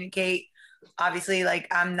able to communicate. Obviously, like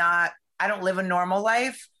I don't live a normal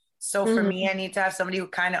life. So for me, I need to have somebody who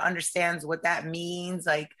kind of understands what that means,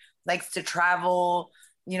 like likes to travel,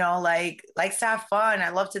 likes to have fun. I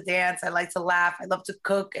love to dance. I like to laugh. I love to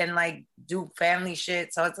cook and like do family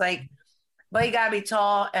shit. So it's like, but you gotta be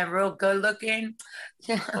tall and real good looking.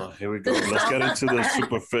 Oh, here we go. Let's get into the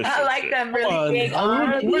superficial. I like them really big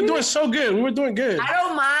arms. We're doing so good. We're doing good. I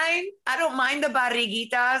don't mind the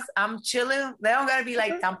barriguitas. I'm chilling. They don't gotta be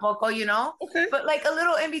like tampoco, Okay. But like a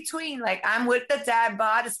little in between. Like I'm with the dad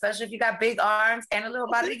bod, especially if you got big arms and a little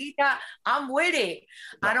barriguita. I'm with it.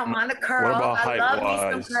 I don't mind a curl. I love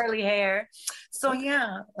me some curly hair. So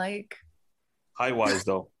yeah, like height-wise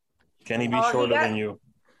though. Can he be shorter than you?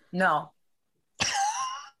 No.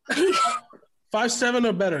 5'7"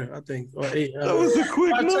 or better, I think. Or 8. That was a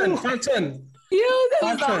quick 5'10". no. 5'10". That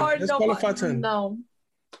was a 5'10". hard Let's no. call it 5'10". No.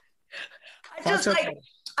 I just 5'10". like,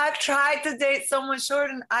 I've tried to date someone short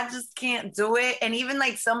and I just can't do it. And even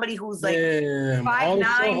like somebody who's like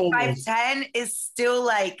 5'9", 5'10" is still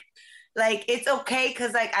like it's okay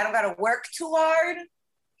because like I don't gotta work too hard,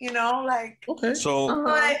 you know, like okay. So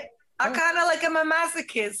but I kind of like am a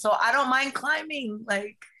masochist, so I don't mind climbing.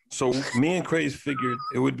 Like so me and Craze figured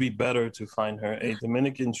it would be better to find her a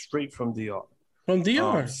Dominican straight from DR. From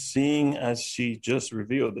DR. Seeing as she just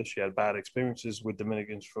revealed that she had bad experiences with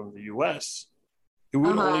Dominicans from the US, it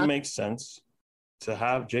would only make sense to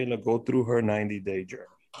have Jayla go through her 90-day journey.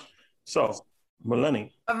 So,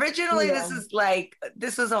 Maleni. Originally,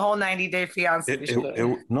 this was a whole 90-day fiance.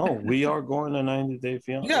 No, we are going a 90-day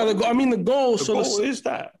fiance. Yeah, the goal. The goal is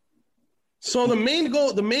that. So the main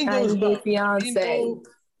goal is fiance.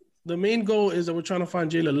 The main goal is that we're trying to find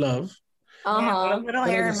Jayla love. Little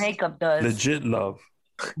hair and makeup does. Legit love.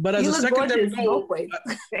 But as a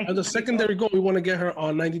secondary goal, we want to get her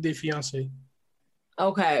on 90-Day Fiance.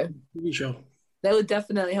 Okay. TV show. That would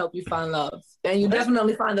definitely help you find love. And you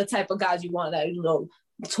definitely find the type of guys you want that,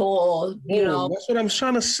 tall, That's what I'm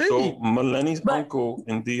trying to say. So Maleni's uncle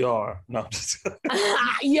in DR. No, just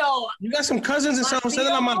yo. You got some cousins in San Jose de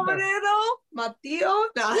la Mata. My tío?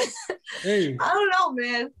 Nah. Hey. I don't know,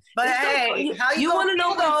 man. But hey, how you want to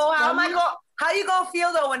know though? How you gonna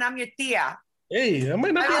feel though when I'm your tia? Hey, I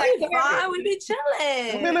might not be fine. We be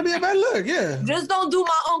chilling. It might not be a bad look, yeah. Just don't do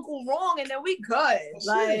my uncle wrong, and then we good.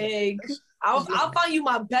 I'll find you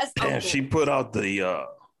my best uncle. Damn, she put out the.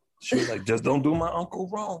 She was like, just don't do my uncle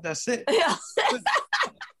wrong. That's it.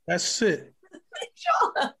 That's it.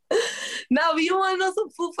 Now, you want to know some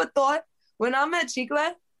food for thought? When I met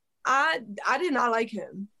Chicle, I did not like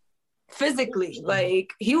him physically.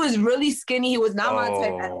 Like, he was really skinny. He was not my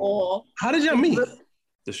type at all. How did y'all meet?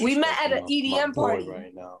 We met at an EDM party.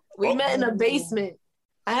 Right now. We met in a basement.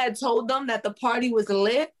 I had told them that the party was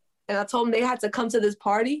lit, and I told them they had to come to this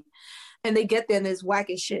party, and they get there and it's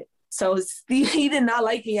whack as shit. So he did not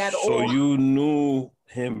like me at all. So you knew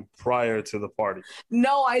him prior to the party?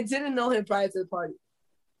 No, I didn't know him prior to the party.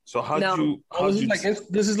 So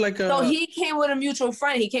this is like a... So he came with a mutual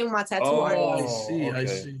friend. He came with my tattoo artist. I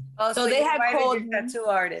see. Oh, so they had called tattoo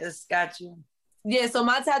artist. Got you. Yeah, so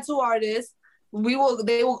my tattoo artist, they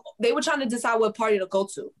were trying to decide what party to go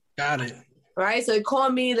to. Got it. Right? So they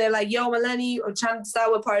called me. They're like, yo, Maleni, we're trying to decide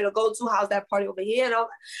what party to go to. How's that party over here? And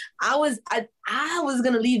I was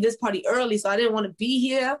going to leave this party early, so I didn't want to be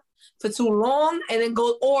here for too long and then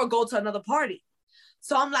go to another party.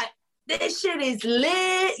 So I'm like, this shit is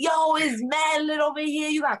lit. Yo, it's mad lit over here.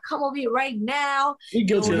 You got to come over here right now. We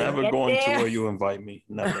guilty of that. Never going to where you invite me.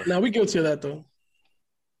 Never. No, we guilty of that, though.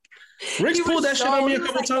 Rick's pulled that shit on me a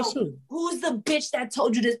couple times too. Who's the bitch that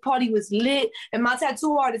told you this party was lit? And my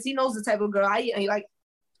tattoo artist, he knows the type of girl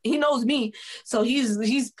he knows me. So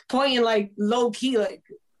he's pointing like low key, like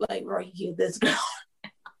right here, this girl.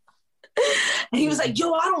 And he was like,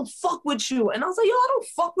 yo, I don't fuck with you. And I was like, yo, I don't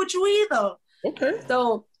fuck with you either. Okay.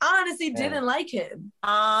 So I honestly didn't like him.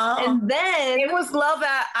 And then it was love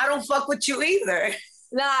at I don't fuck with you either.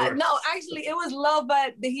 No, actually, it was love,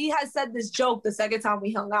 but he had said this joke the second time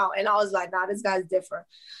we hung out, and I was like, nah, this guy's different.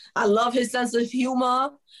 I love his sense of humor.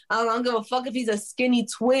 I don't give a fuck if he's a skinny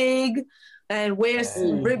twig and wears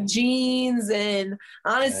ripped jeans, and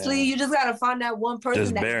honestly, you just gotta find that one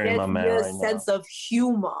person that gets your sense of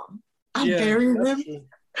humor. I'm burying him.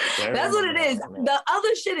 That's what it is. The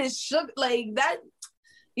other shit is shook like that,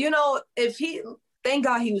 if he... Thank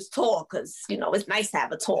God he was tall, because it's nice to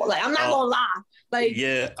have a tall. Like, I'm not gonna lie. Like,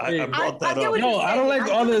 I brought that up. No, I don't like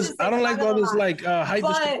all this. I don't like all this height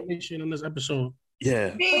discrimination on this episode. Yeah,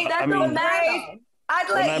 that don't matter.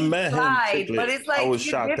 When I met him, but it's like I was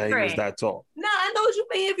shocked that he was that tall. Nah, I know what you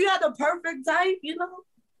mean. If you had the perfect type,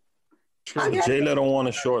 Jayla don't want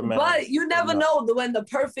a short man. But you never know when the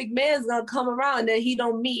perfect man's gonna come around and then he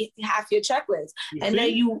don't meet half your checklist,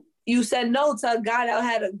 then you said no to a guy that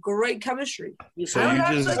had a great chemistry. So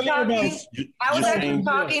I was actually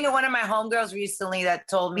talking to one of my homegirls recently that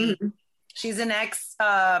told me she's an ex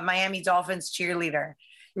Miami Dolphins cheerleader.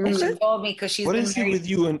 And she told me because she's What is he with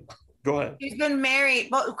you? And go ahead. She's been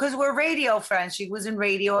married, because we're radio friends. She was in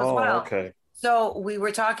radio as well. Okay. So we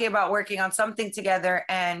were talking about working on something together,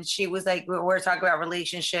 and she was like, we're talking about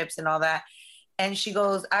relationships and all that. And she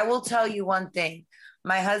goes, I will tell you one thing.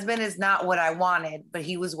 My husband is not what I wanted, but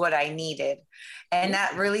he was what I needed. And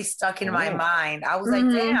that really stuck in my mind. I was like,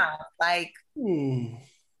 damn, like,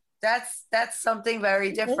 that's something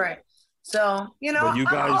very different. So, you know, you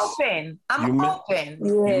guys, I'm open.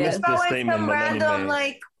 You missed the statement, some random,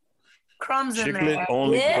 like, crumbs in there. Chiclet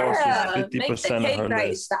only crosses 50% of her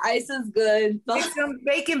list. The ice is good. Make some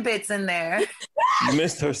bacon bits in there. You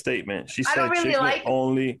missed her statement. She said really Chiclet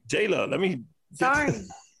only. Jayla, let me. Sorry.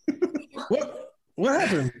 What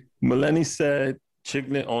happened? Maleni said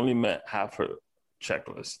Chiclet only met half her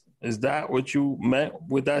checklist. Is that what you meant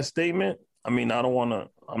with that statement? I mean, I don't want to.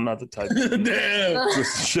 I'm not the type to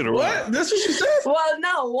twist shit around. What? That's what she said? Well,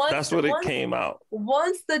 no. That's what it came out.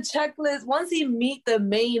 Once the checklist, once you meet the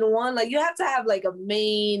main one, like you have to have like a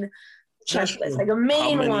main checklist, like a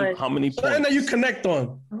main one. How many points? And then you connect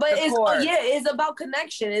on. But it's about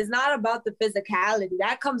connection. It's not about the physicality.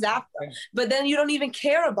 That comes after. But then you don't even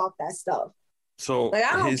care about that stuff. So like,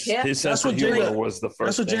 I don't care. His sense of humor was the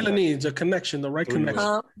first. That's what Jayla needs, a connection, the right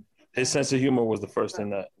connection. His sense of humor was the first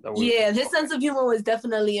thing that was. Yeah, his sense of humor was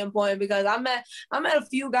definitely important because I met a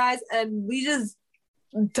few guys and we just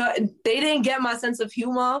they didn't get my sense of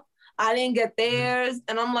humor. I didn't get theirs,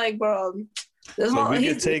 and I'm like, bro, we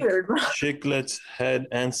could take Chiclet's head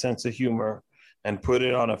and sense of humor and put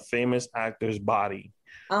it on a famous actor's body.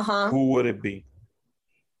 Who would it be?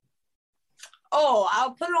 Oh,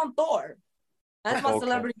 I'll put it on Thor. That's my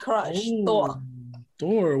celebrity crush, Thor.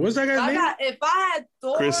 Thor. What's that guy's name? If I had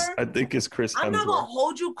Thor, I think it's Chris Hemsworth. I'm not gonna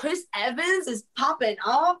hold you. Chris Evans is popping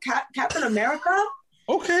up. Captain America.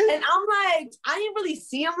 Okay. And I'm like, I didn't really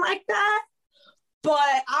see him like that, but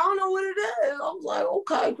I don't know what it is. I was like,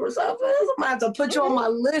 okay, Chris Evans, I'm gonna have to put you on my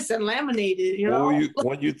list and laminate it. You know.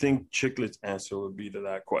 What do you think Chiclet's answer would be to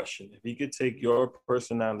that question? If he could take your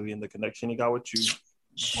personality and the connection he got with you,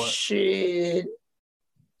 shit.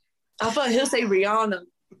 I thought he'll say Rihanna.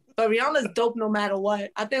 But Rihanna's dope no matter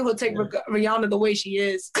what. I think he'll take Rihanna the way she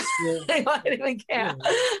is. Yeah. He wouldn't even care.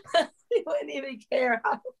 Yeah. He wouldn't even care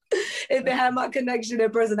if they had my connection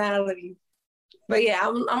and personality. But yeah,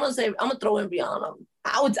 I'm gonna throw in Rihanna.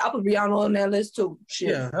 I put Rihanna on that list too. Shit.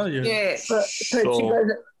 Yeah, hell yeah. Yeah. So,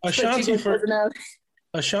 Ashanti first.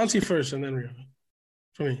 Ashanti first, and then Rihanna.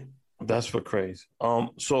 For me. That's for crazy.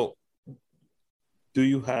 So, do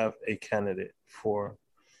you have a candidate for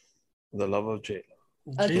the love of Jayla?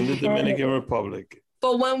 In the Dominican Republic.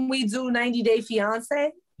 But when we do 90 Day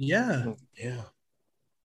Fiance? Yeah.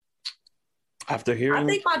 After hearing, I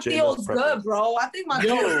think my Theo's good, bro. I think my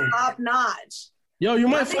Theo's top notch. Yo, you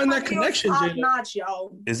might find that connection, top notch,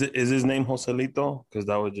 yo. Is his name Joselito? Because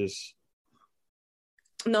that would just.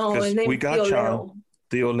 No, his name is Theo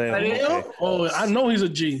Leo. Okay. Oh, I know he's a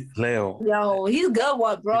G. Leo. Yo, he's good,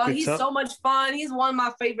 bro? He's so much fun. He's one of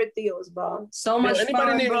my favorite Theos, bro. So much fun.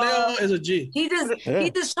 Anybody named Leo is a G. He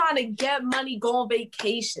just trying to get money, go on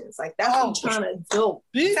vacations. Like that's what he's trying to do.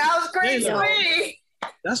 Sounds crazy.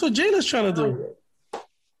 That's what Jayla's trying to do.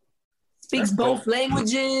 Speaks both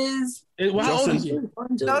languages. How old is he? So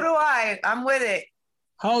do I. I'm with it.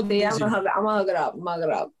 How old is he? I'm gonna hug it up.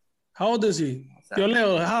 How old is he? Theo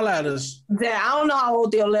Leo, holla at us. I don't know how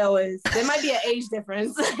old Theo Leo is. There might be an age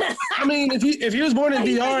difference. I mean, if he was born in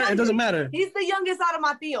DR, it doesn't matter. He's the youngest out of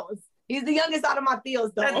my Theos.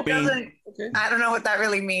 Though. I don't know what that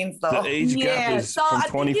really means, though. The age gap is from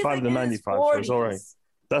 25 to 95, so it's all right.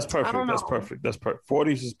 That's perfect. That's perfect.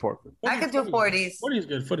 40s is perfect. I could do 40s. 40s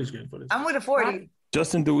good. 40s good. I'm with a 40.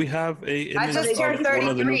 Justin, do we have a I just turned 33, one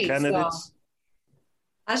of the new candidates? So.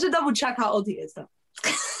 I should double check how old he is, though.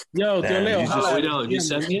 Yo, Theo Leo. You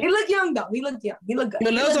sent me? He looked young, though. He looked good.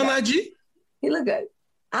 Theo Leo's on IG? He looked good.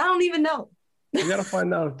 I don't even know. We gotta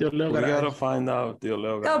find out. We gotta find out. Theo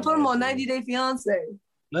Leo. Gotta put him on 90 Day Fiance.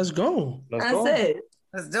 Let's go. That's it.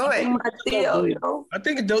 Let's do it. Theo, you know? I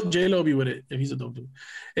think J-Lo be with it if he's a dope dude.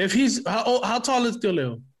 If he's how tall is Theo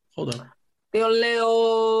Leo? Hold on. Theo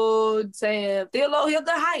Leo, he'll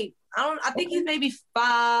get height. I think he's maybe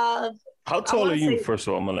 5. How tall are you, first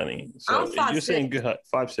of all, Maleni? So I'm 5'6". You're saying good height,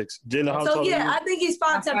 5'6". Jayla, how tall are you? I think he's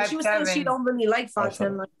 5'10", but she was saying she don't really like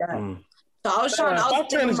 5'10" like that. So I was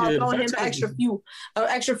thinking about throwing him extra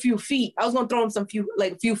few feet. I was gonna throw him a few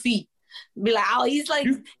feet. Be like, he's 6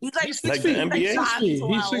 feet. Like the NBA? He's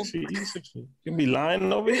 6 feet. He's 6 feet. You can be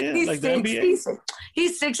lying over here he's like 6, the NBA?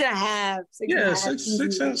 He's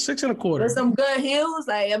 6.5. 6 and a quarter. With some good heels.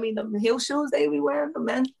 The heel shoes they be wearing, the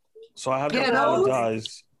men. So I have to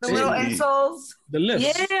apologize. The little insoles. The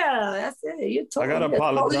lifts. Yeah, that's it. I gotta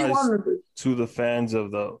apologize to the fans of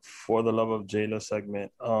the For the Love of Jayla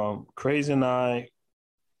segment. Crazy and I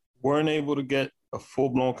weren't able to get a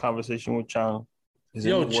full-blown conversation with Chan. He's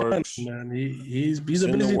in the works. Man, he's a busy.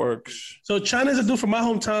 In the works. So Chan is a dude from my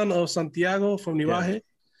hometown of Santiago, from Nivaje.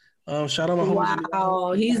 Shout out my homie.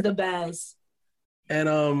 Wow, he's the best.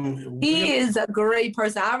 And he is a great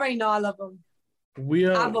person. I already know I love him. We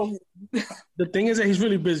are. The thing is that he's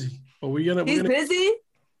really busy. But He's busy?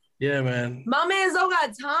 Yeah, man. My man's don't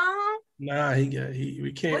got time. Nah,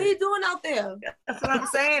 we can't. What are you doing out there? That's what I'm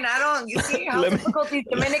saying. You see how difficult these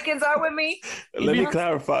Dominicans are with me? Let me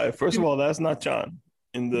clarify. First of all, that's not John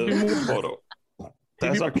in the photo.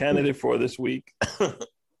 That's our candidate for this week.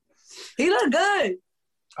 He look good.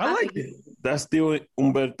 I like it. That's Tio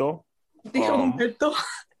Humberto. Humberto.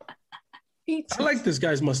 I like this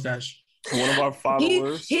guy's mustache. One of our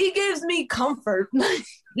followers. He gives me comfort.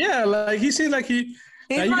 Yeah, like he seems like he's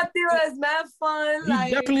my Tio that's mad fun.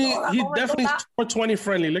 He definitely 420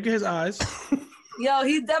 friendly. Look at his eyes. Yo,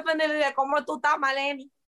 he's definitely like, ¿Cómo tú estás, Maleni?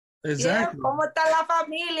 Exactly. Yeah, ¿Cómo está la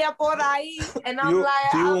familia por ahí? And I'm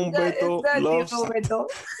like, Tio Humberto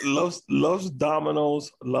loves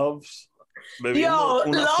Domino's, loves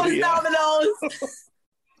Domino's.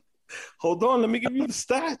 Hold on, let me give you the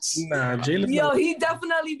stats. Nah, Jalen. Yo, he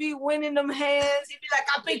definitely be winning them hands. He be like,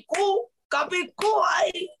 Capicú,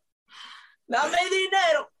 ay. Dame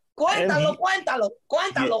dinero.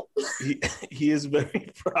 Cuéntalo. He is very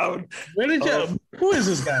proud. Who is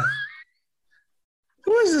this guy?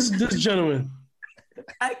 Who is this gentleman?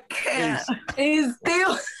 I can't. He's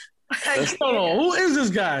still. Hold on. Who is this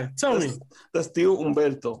guy? Tell me. That's Tio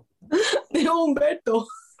Humberto. Tio Humberto.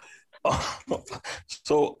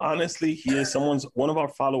 So honestly, he is one of our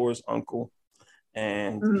followers' uncle,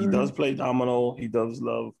 and he does play domino. He does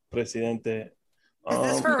love Presidente. Is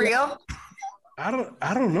this for real? I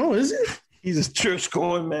don't know. Is it? He's a church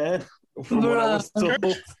going man. From what I was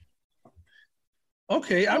told.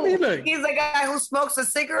 Okay, I mean, look. He's the guy who smokes a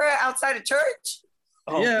cigarette outside of church.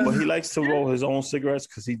 Yeah, but he likes to roll his own cigarettes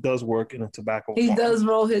because he does work in a tobacco farm. He does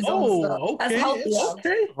roll his own stuff. Okay. That's healthy.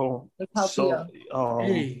 Okay. That's healthy.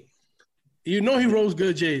 Hey, you know he rolls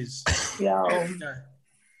good J's. Yo.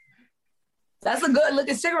 That's a good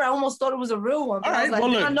looking cigarette. I almost thought it was a real one. All right, I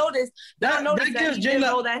was like, I noticed that gives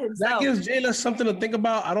Jayla that gives Jayla something to think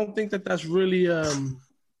about. I don't think that's really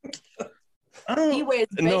He wears.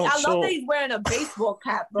 I love that he's wearing a baseball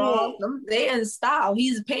cap, bro. They in style.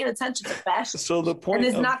 He's paying attention to fashion. So the point, and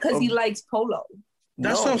it's not because he likes polo.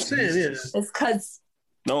 That's what I'm saying. Yeah. It's because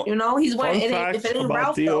he's wearing. If it ain't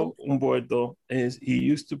Ralph, Tio Humberto is he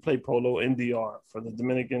used to play polo in DR for the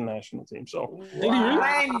Dominican national team. So did he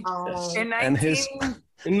really?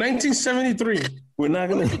 In 1973. We're not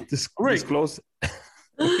going to disclose.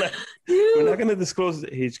 We're not going to disclose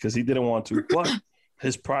the age because he didn't want to. But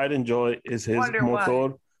his pride and joy is his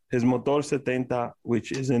motor 70,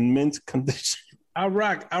 which is in mint condition. I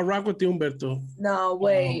rock with Tio Humberto. No,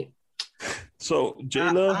 wait. So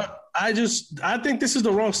Jayla, I think this is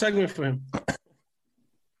the wrong segment for him.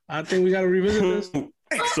 I think we got to revisit this.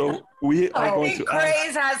 So we are going to.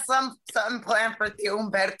 Craze has something planned for Tio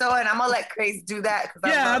Humberto, and I'm gonna let Craze do that.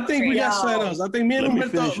 I think we got sign-ups. I think me and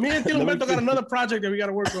Tio Humberto got another project that we got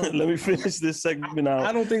to work on. Let me finish this segment out.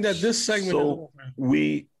 I don't think that this segment. So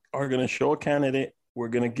we are gonna show a candidate. We're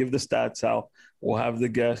gonna give the stats out. We'll have the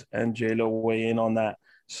guest and J-Lo weigh in on that.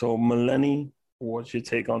 So Maleni, what's your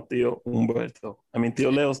take on Tio Humberto? I mean,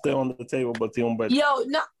 Tio Leo's still on the table, but Tio Humberto. Yo,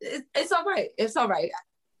 no, it's all right. It's all right.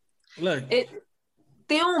 Look.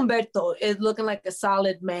 Tio Humberto is looking like a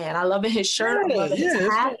solid man. I love his shirt. I love his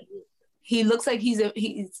hat. He looks like he's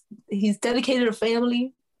dedicated to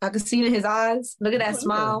family. I can see it in his eyes. Look at that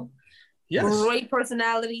smile. Yes. Great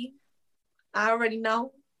personality. I already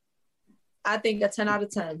know. I think a 10 out of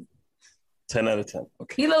 10. 10 out of 10.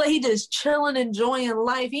 Okay. He look like he just chilling, enjoying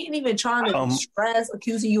life. He ain't even trying to stress,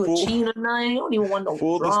 accusing you of cheating or nothing. He don't even want no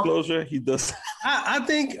full drama. Disclosure, he does. I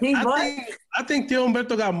think Tio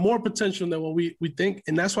Humberto got more potential than what we think,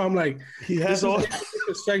 and that's why I'm like, he has all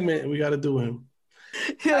the segment, and we got to do him.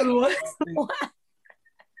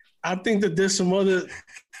 I think that there's some other.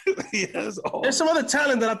 He has all. There's some other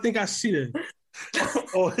talent that I think I see there.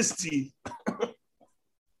 Oh, his teeth.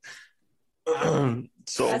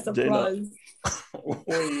 So that's a plus.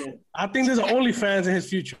 I think there's OnlyFans in his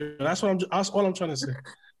future. That's all I'm trying to say.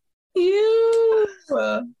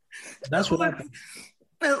 That's what I think.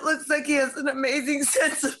 It looks like he has an amazing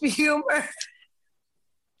sense of humor.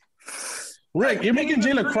 Rick, you're making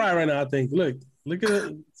Jayla cry right now. I think. Look at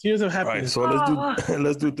the tears of happiness. All right, so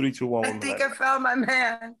let's do 3, 2, 1. I think I found my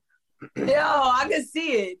man. Yo, I can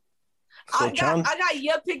see it. So I got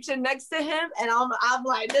your picture next to him, and I'm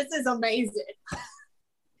like, this is amazing.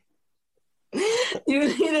 You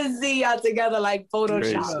need to see y'all together like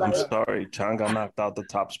Photoshop. I'm sorry, Chan got knocked out the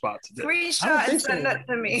top spot today. Screenshot and send that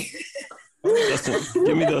to me. Justin,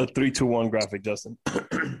 give me the 3, 2, 1 graphic, Justin. Wait,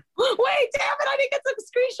 damn it! I didn't get to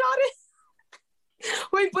screenshot it.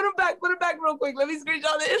 Wait, put it back real quick. Let me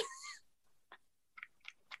screenshot it.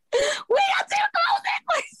 Wait, I see you closing.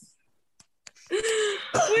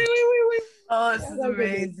 Wait. Oh, this is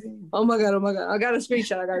amazing. Oh my god. I got a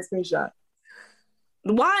screenshot.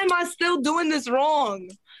 Why am I still doing this wrong?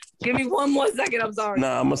 Give me 1 more second. I'm sorry.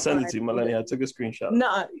 Nah, I'm gonna send it to you, Maleni. I took a screenshot.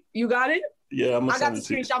 Nah, you got it? Yeah, I'm gonna send it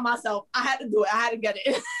to you. I got the screenshot myself. I had to do it. I had to get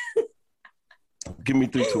it. Give me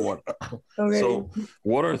 3, 2, 1. Okay. So,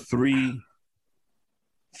 what are 3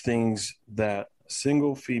 things that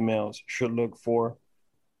single females should look for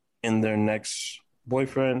in their next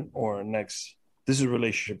boyfriend or next? This is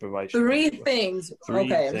relationship advice. 3 things. 3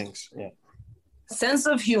 okay. things. Yeah. Sense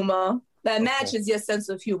of humor. That matches your sense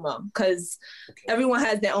of humor, because everyone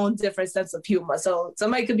has their own different sense of humor. So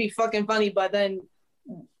somebody could be fucking funny, but then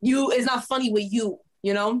it's not funny with you,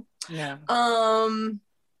 you know? Yeah.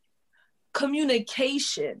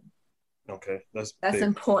 Communication. Okay, that's big.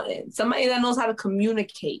 Important. Somebody that knows how to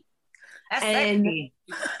communicate. That's sexy.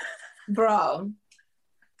 Bro.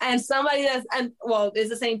 And somebody it's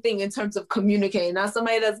the same thing in terms of communicating. Not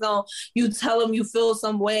somebody that's you tell them you feel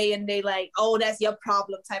some way and they like, oh, that's your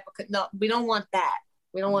problem type of. No, we don't want that.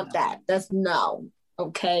 That's no.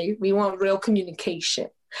 Okay. We want real communication.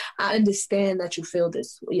 I understand that you feel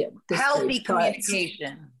this. Yeah. Healthy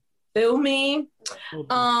communication. Feel me?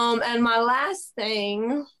 And my last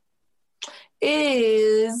thing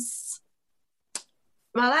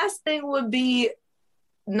would be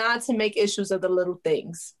not to make issues of the little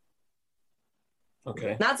things.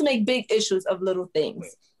 Okay. Not to make big issues of little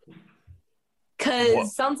things.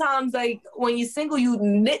 Because sometimes, like, when you're single, you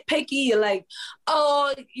nitpicky. You're like,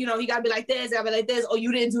 oh, you gotta be like this, oh,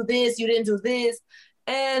 you didn't do this.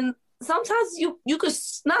 And sometimes you could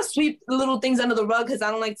not sweep little things under the rug, because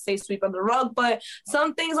I don't like to say sweep under the rug, but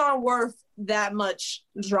some things aren't worth that much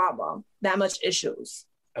drama, that much issues.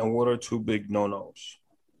 And what are 2 big no-nos?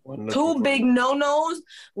 2 big no-nos.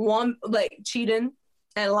 One, like, cheating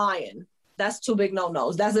and lying. That's 2 big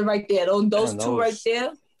no-nos. That's it right there. Those 2 right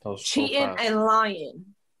there. Cheating and lying.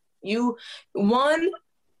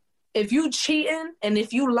 If you cheating and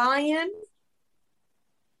if you lying,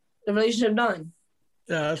 the relationship done.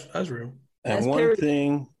 Yeah, that's real. And one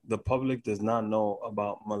thing the public does not know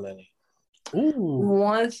about Maleni. Ooh.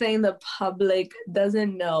 One thing the public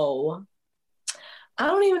doesn't know.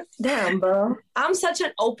 Damn, bro. I'm such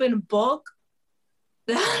an open book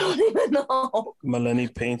that I don't even know.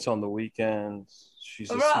 Maleni paints on the weekends. She's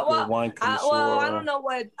a secret wine connoisseur. I don't know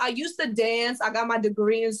what. I used to dance. I got my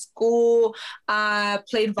degree in school. I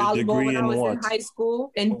played volleyball when I was in high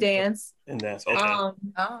school in dance. In dance, okay.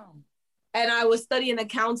 And I was studying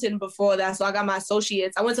accounting before that, so I got my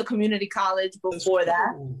associates. I went to community college before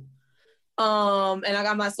that. And I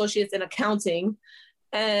got my associates in accounting.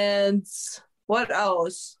 And what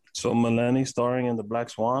else? So Maleni starring in the Black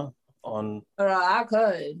Swan on. I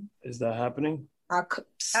could. Is that happening? I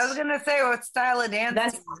was gonna say, what style of dance?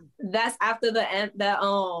 That's after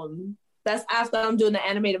that's after I'm doing the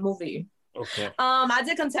animated movie. Okay. I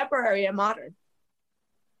did contemporary and modern,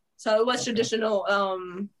 so it was traditional.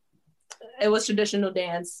 It was traditional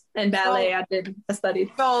dance and ballet. I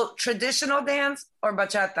studied. So traditional dance or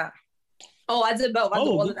bachata? Oh, I did both. I did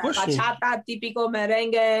all of that. Bachata, típico,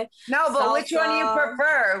 merengue. No, but salsa. Which one do you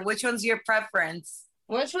prefer? Which one's your preference?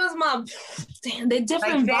 Which was my... Damn, they're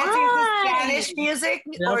different like vibes. Spanish music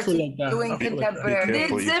or doing contemporary? They're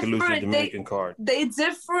different. They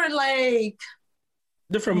different, like...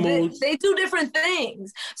 Different moods. They do different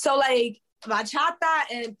things. So, like, bachata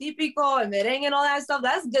and típico and merengue and all that stuff,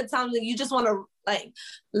 that's good times. Like, you just want to, like,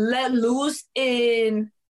 let loose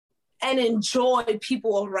in and enjoy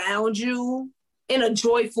people around you in a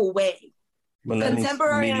joyful way. Maleni's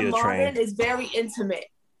contemporary and modern is very intimate.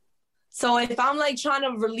 So if I'm like trying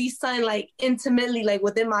to release something like intimately, like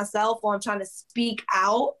within myself, or I'm trying to speak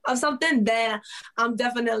out of something, then I'm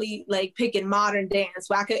definitely like picking modern dance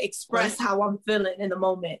where I could express how I'm feeling in the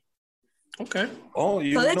moment. Okay. Oh,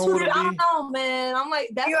 you so know what I don't know, man. I'm like,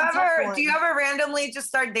 that's do you ever randomly just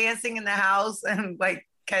start dancing in the house and like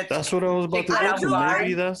catch? That's what I was about to ask.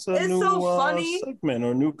 Maybe that's a new funny segment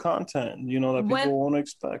or new content, that people won't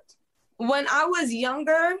expect. When I was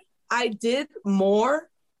younger, I did more.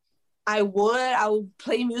 I would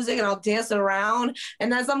play music and I'll dance around.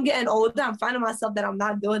 And as I'm getting older, I'm finding myself that I'm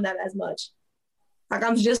not doing that as much. Like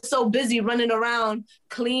I'm just so busy running around,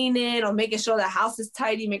 cleaning or making sure the house is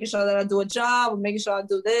tidy, making sure that I do a job, or making sure I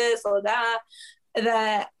do this or that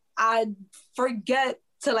I forget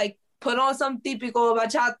to like put on some típico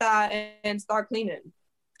bachata and start cleaning.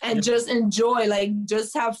 And just enjoy, like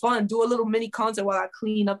just have fun, do a little mini concert while I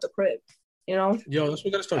clean up the crib. Yo, that's what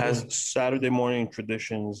we gotta start doing. As Saturday morning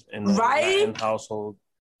traditions in the Latin household,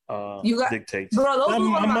 dictates. Bro,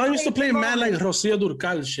 my mom used to play mad like Rocio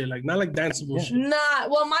Durcal shit, like not like danceable shit. Nah,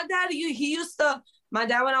 well, my dad, he used to. My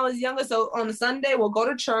dad, when I was younger, so on a Sunday, we'll go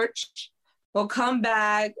to church, we'll come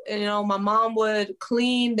back, and my mom would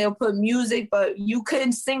clean. They'll put music, but you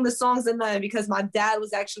couldn't sing the songs or nothing because my dad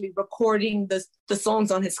was actually recording the songs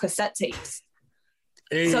on his cassette tapes.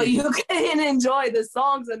 Hey. So you couldn't enjoy the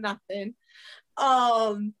songs or nothing.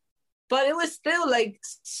 But it was still like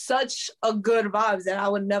such a good vibes that I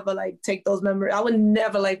would never like take those memories. I would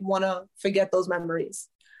never like want to forget those memories.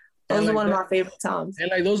 Those are one of my favorite times.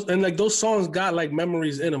 And those songs got like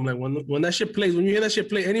memories in them. Like when that shit plays, when you hear that shit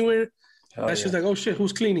play anywhere, that's just like, oh shit,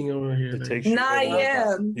 who's cleaning over here? Like,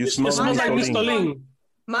 You smell it smells like Mr. Lean.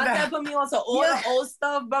 My dad put me on to all the old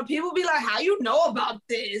stuff, but people be like, how you know about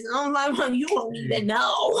this? And I'm like, well, you don't even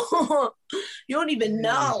know. You don't even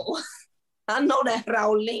know. I know that,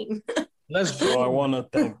 Raulín. Let's go. So I want to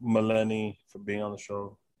thank Maleni for being on the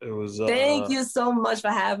show. It was thank you so much for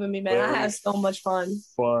having me, man. I had so much fun.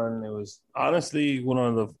 It was honestly one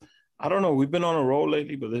of the. I don't know. We've been on a roll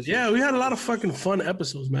lately, but we had a lot of fucking fun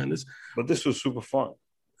episodes, man. But this was super fun.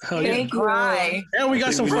 Hell thank you. And we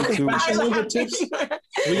got some fucking Fashion Nova tips.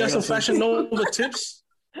 We got some Fashion Nova tips.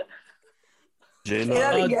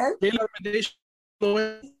 J-Lo.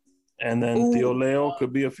 And then Tio Leo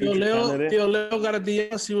could be a future candidate. Tio Leo got a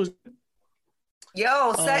DM. He was.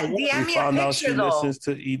 Yo, DM me a found out she picture though. listens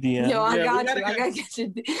to EDM. Yo, I got you. I gotta get you.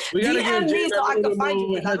 DM me so I can find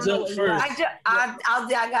you. Heads up first. I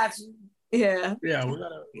got you. Yeah. Yeah, we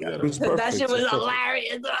gotta. That shit was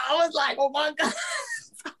hilarious. I was like, oh my god.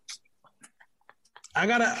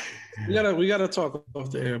 We gotta talk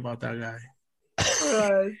off the air about that guy.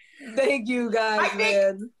 Thank you guys,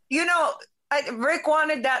 man. Rick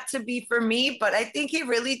wanted that to be for me, but I think he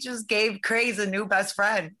really just gave Craze a new best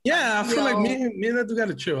friend. Yeah, I feel like me and that dude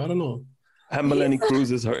gotta chill. I don't know. Maleni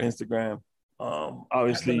Cruz is her Instagram.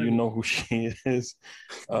 Obviously, you know who she is.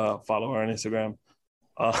 Follow her on Instagram.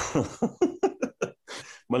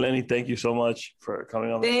 Maleni, thank you so much for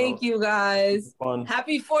coming on the show. Thank you, guys. Fun.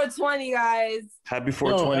 Happy 420, guys. Happy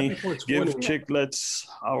 420. Happy 420. Give Chicklets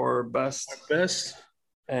our best.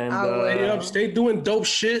 And stay doing dope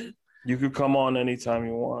shit. You could come on anytime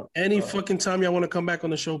you want. Any fucking time y'all want to come back on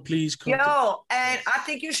the show, please come. And I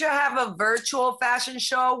think you should have a virtual fashion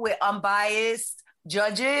show with unbiased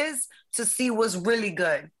judges to see what's really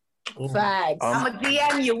good. Facts. I'm going to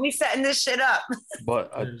DM you. We setting this shit up.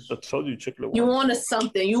 But I told you, Chicklet. You on to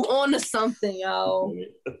something. You on to something, yo.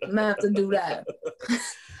 I'm going to have to do that.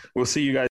 We'll see you guys.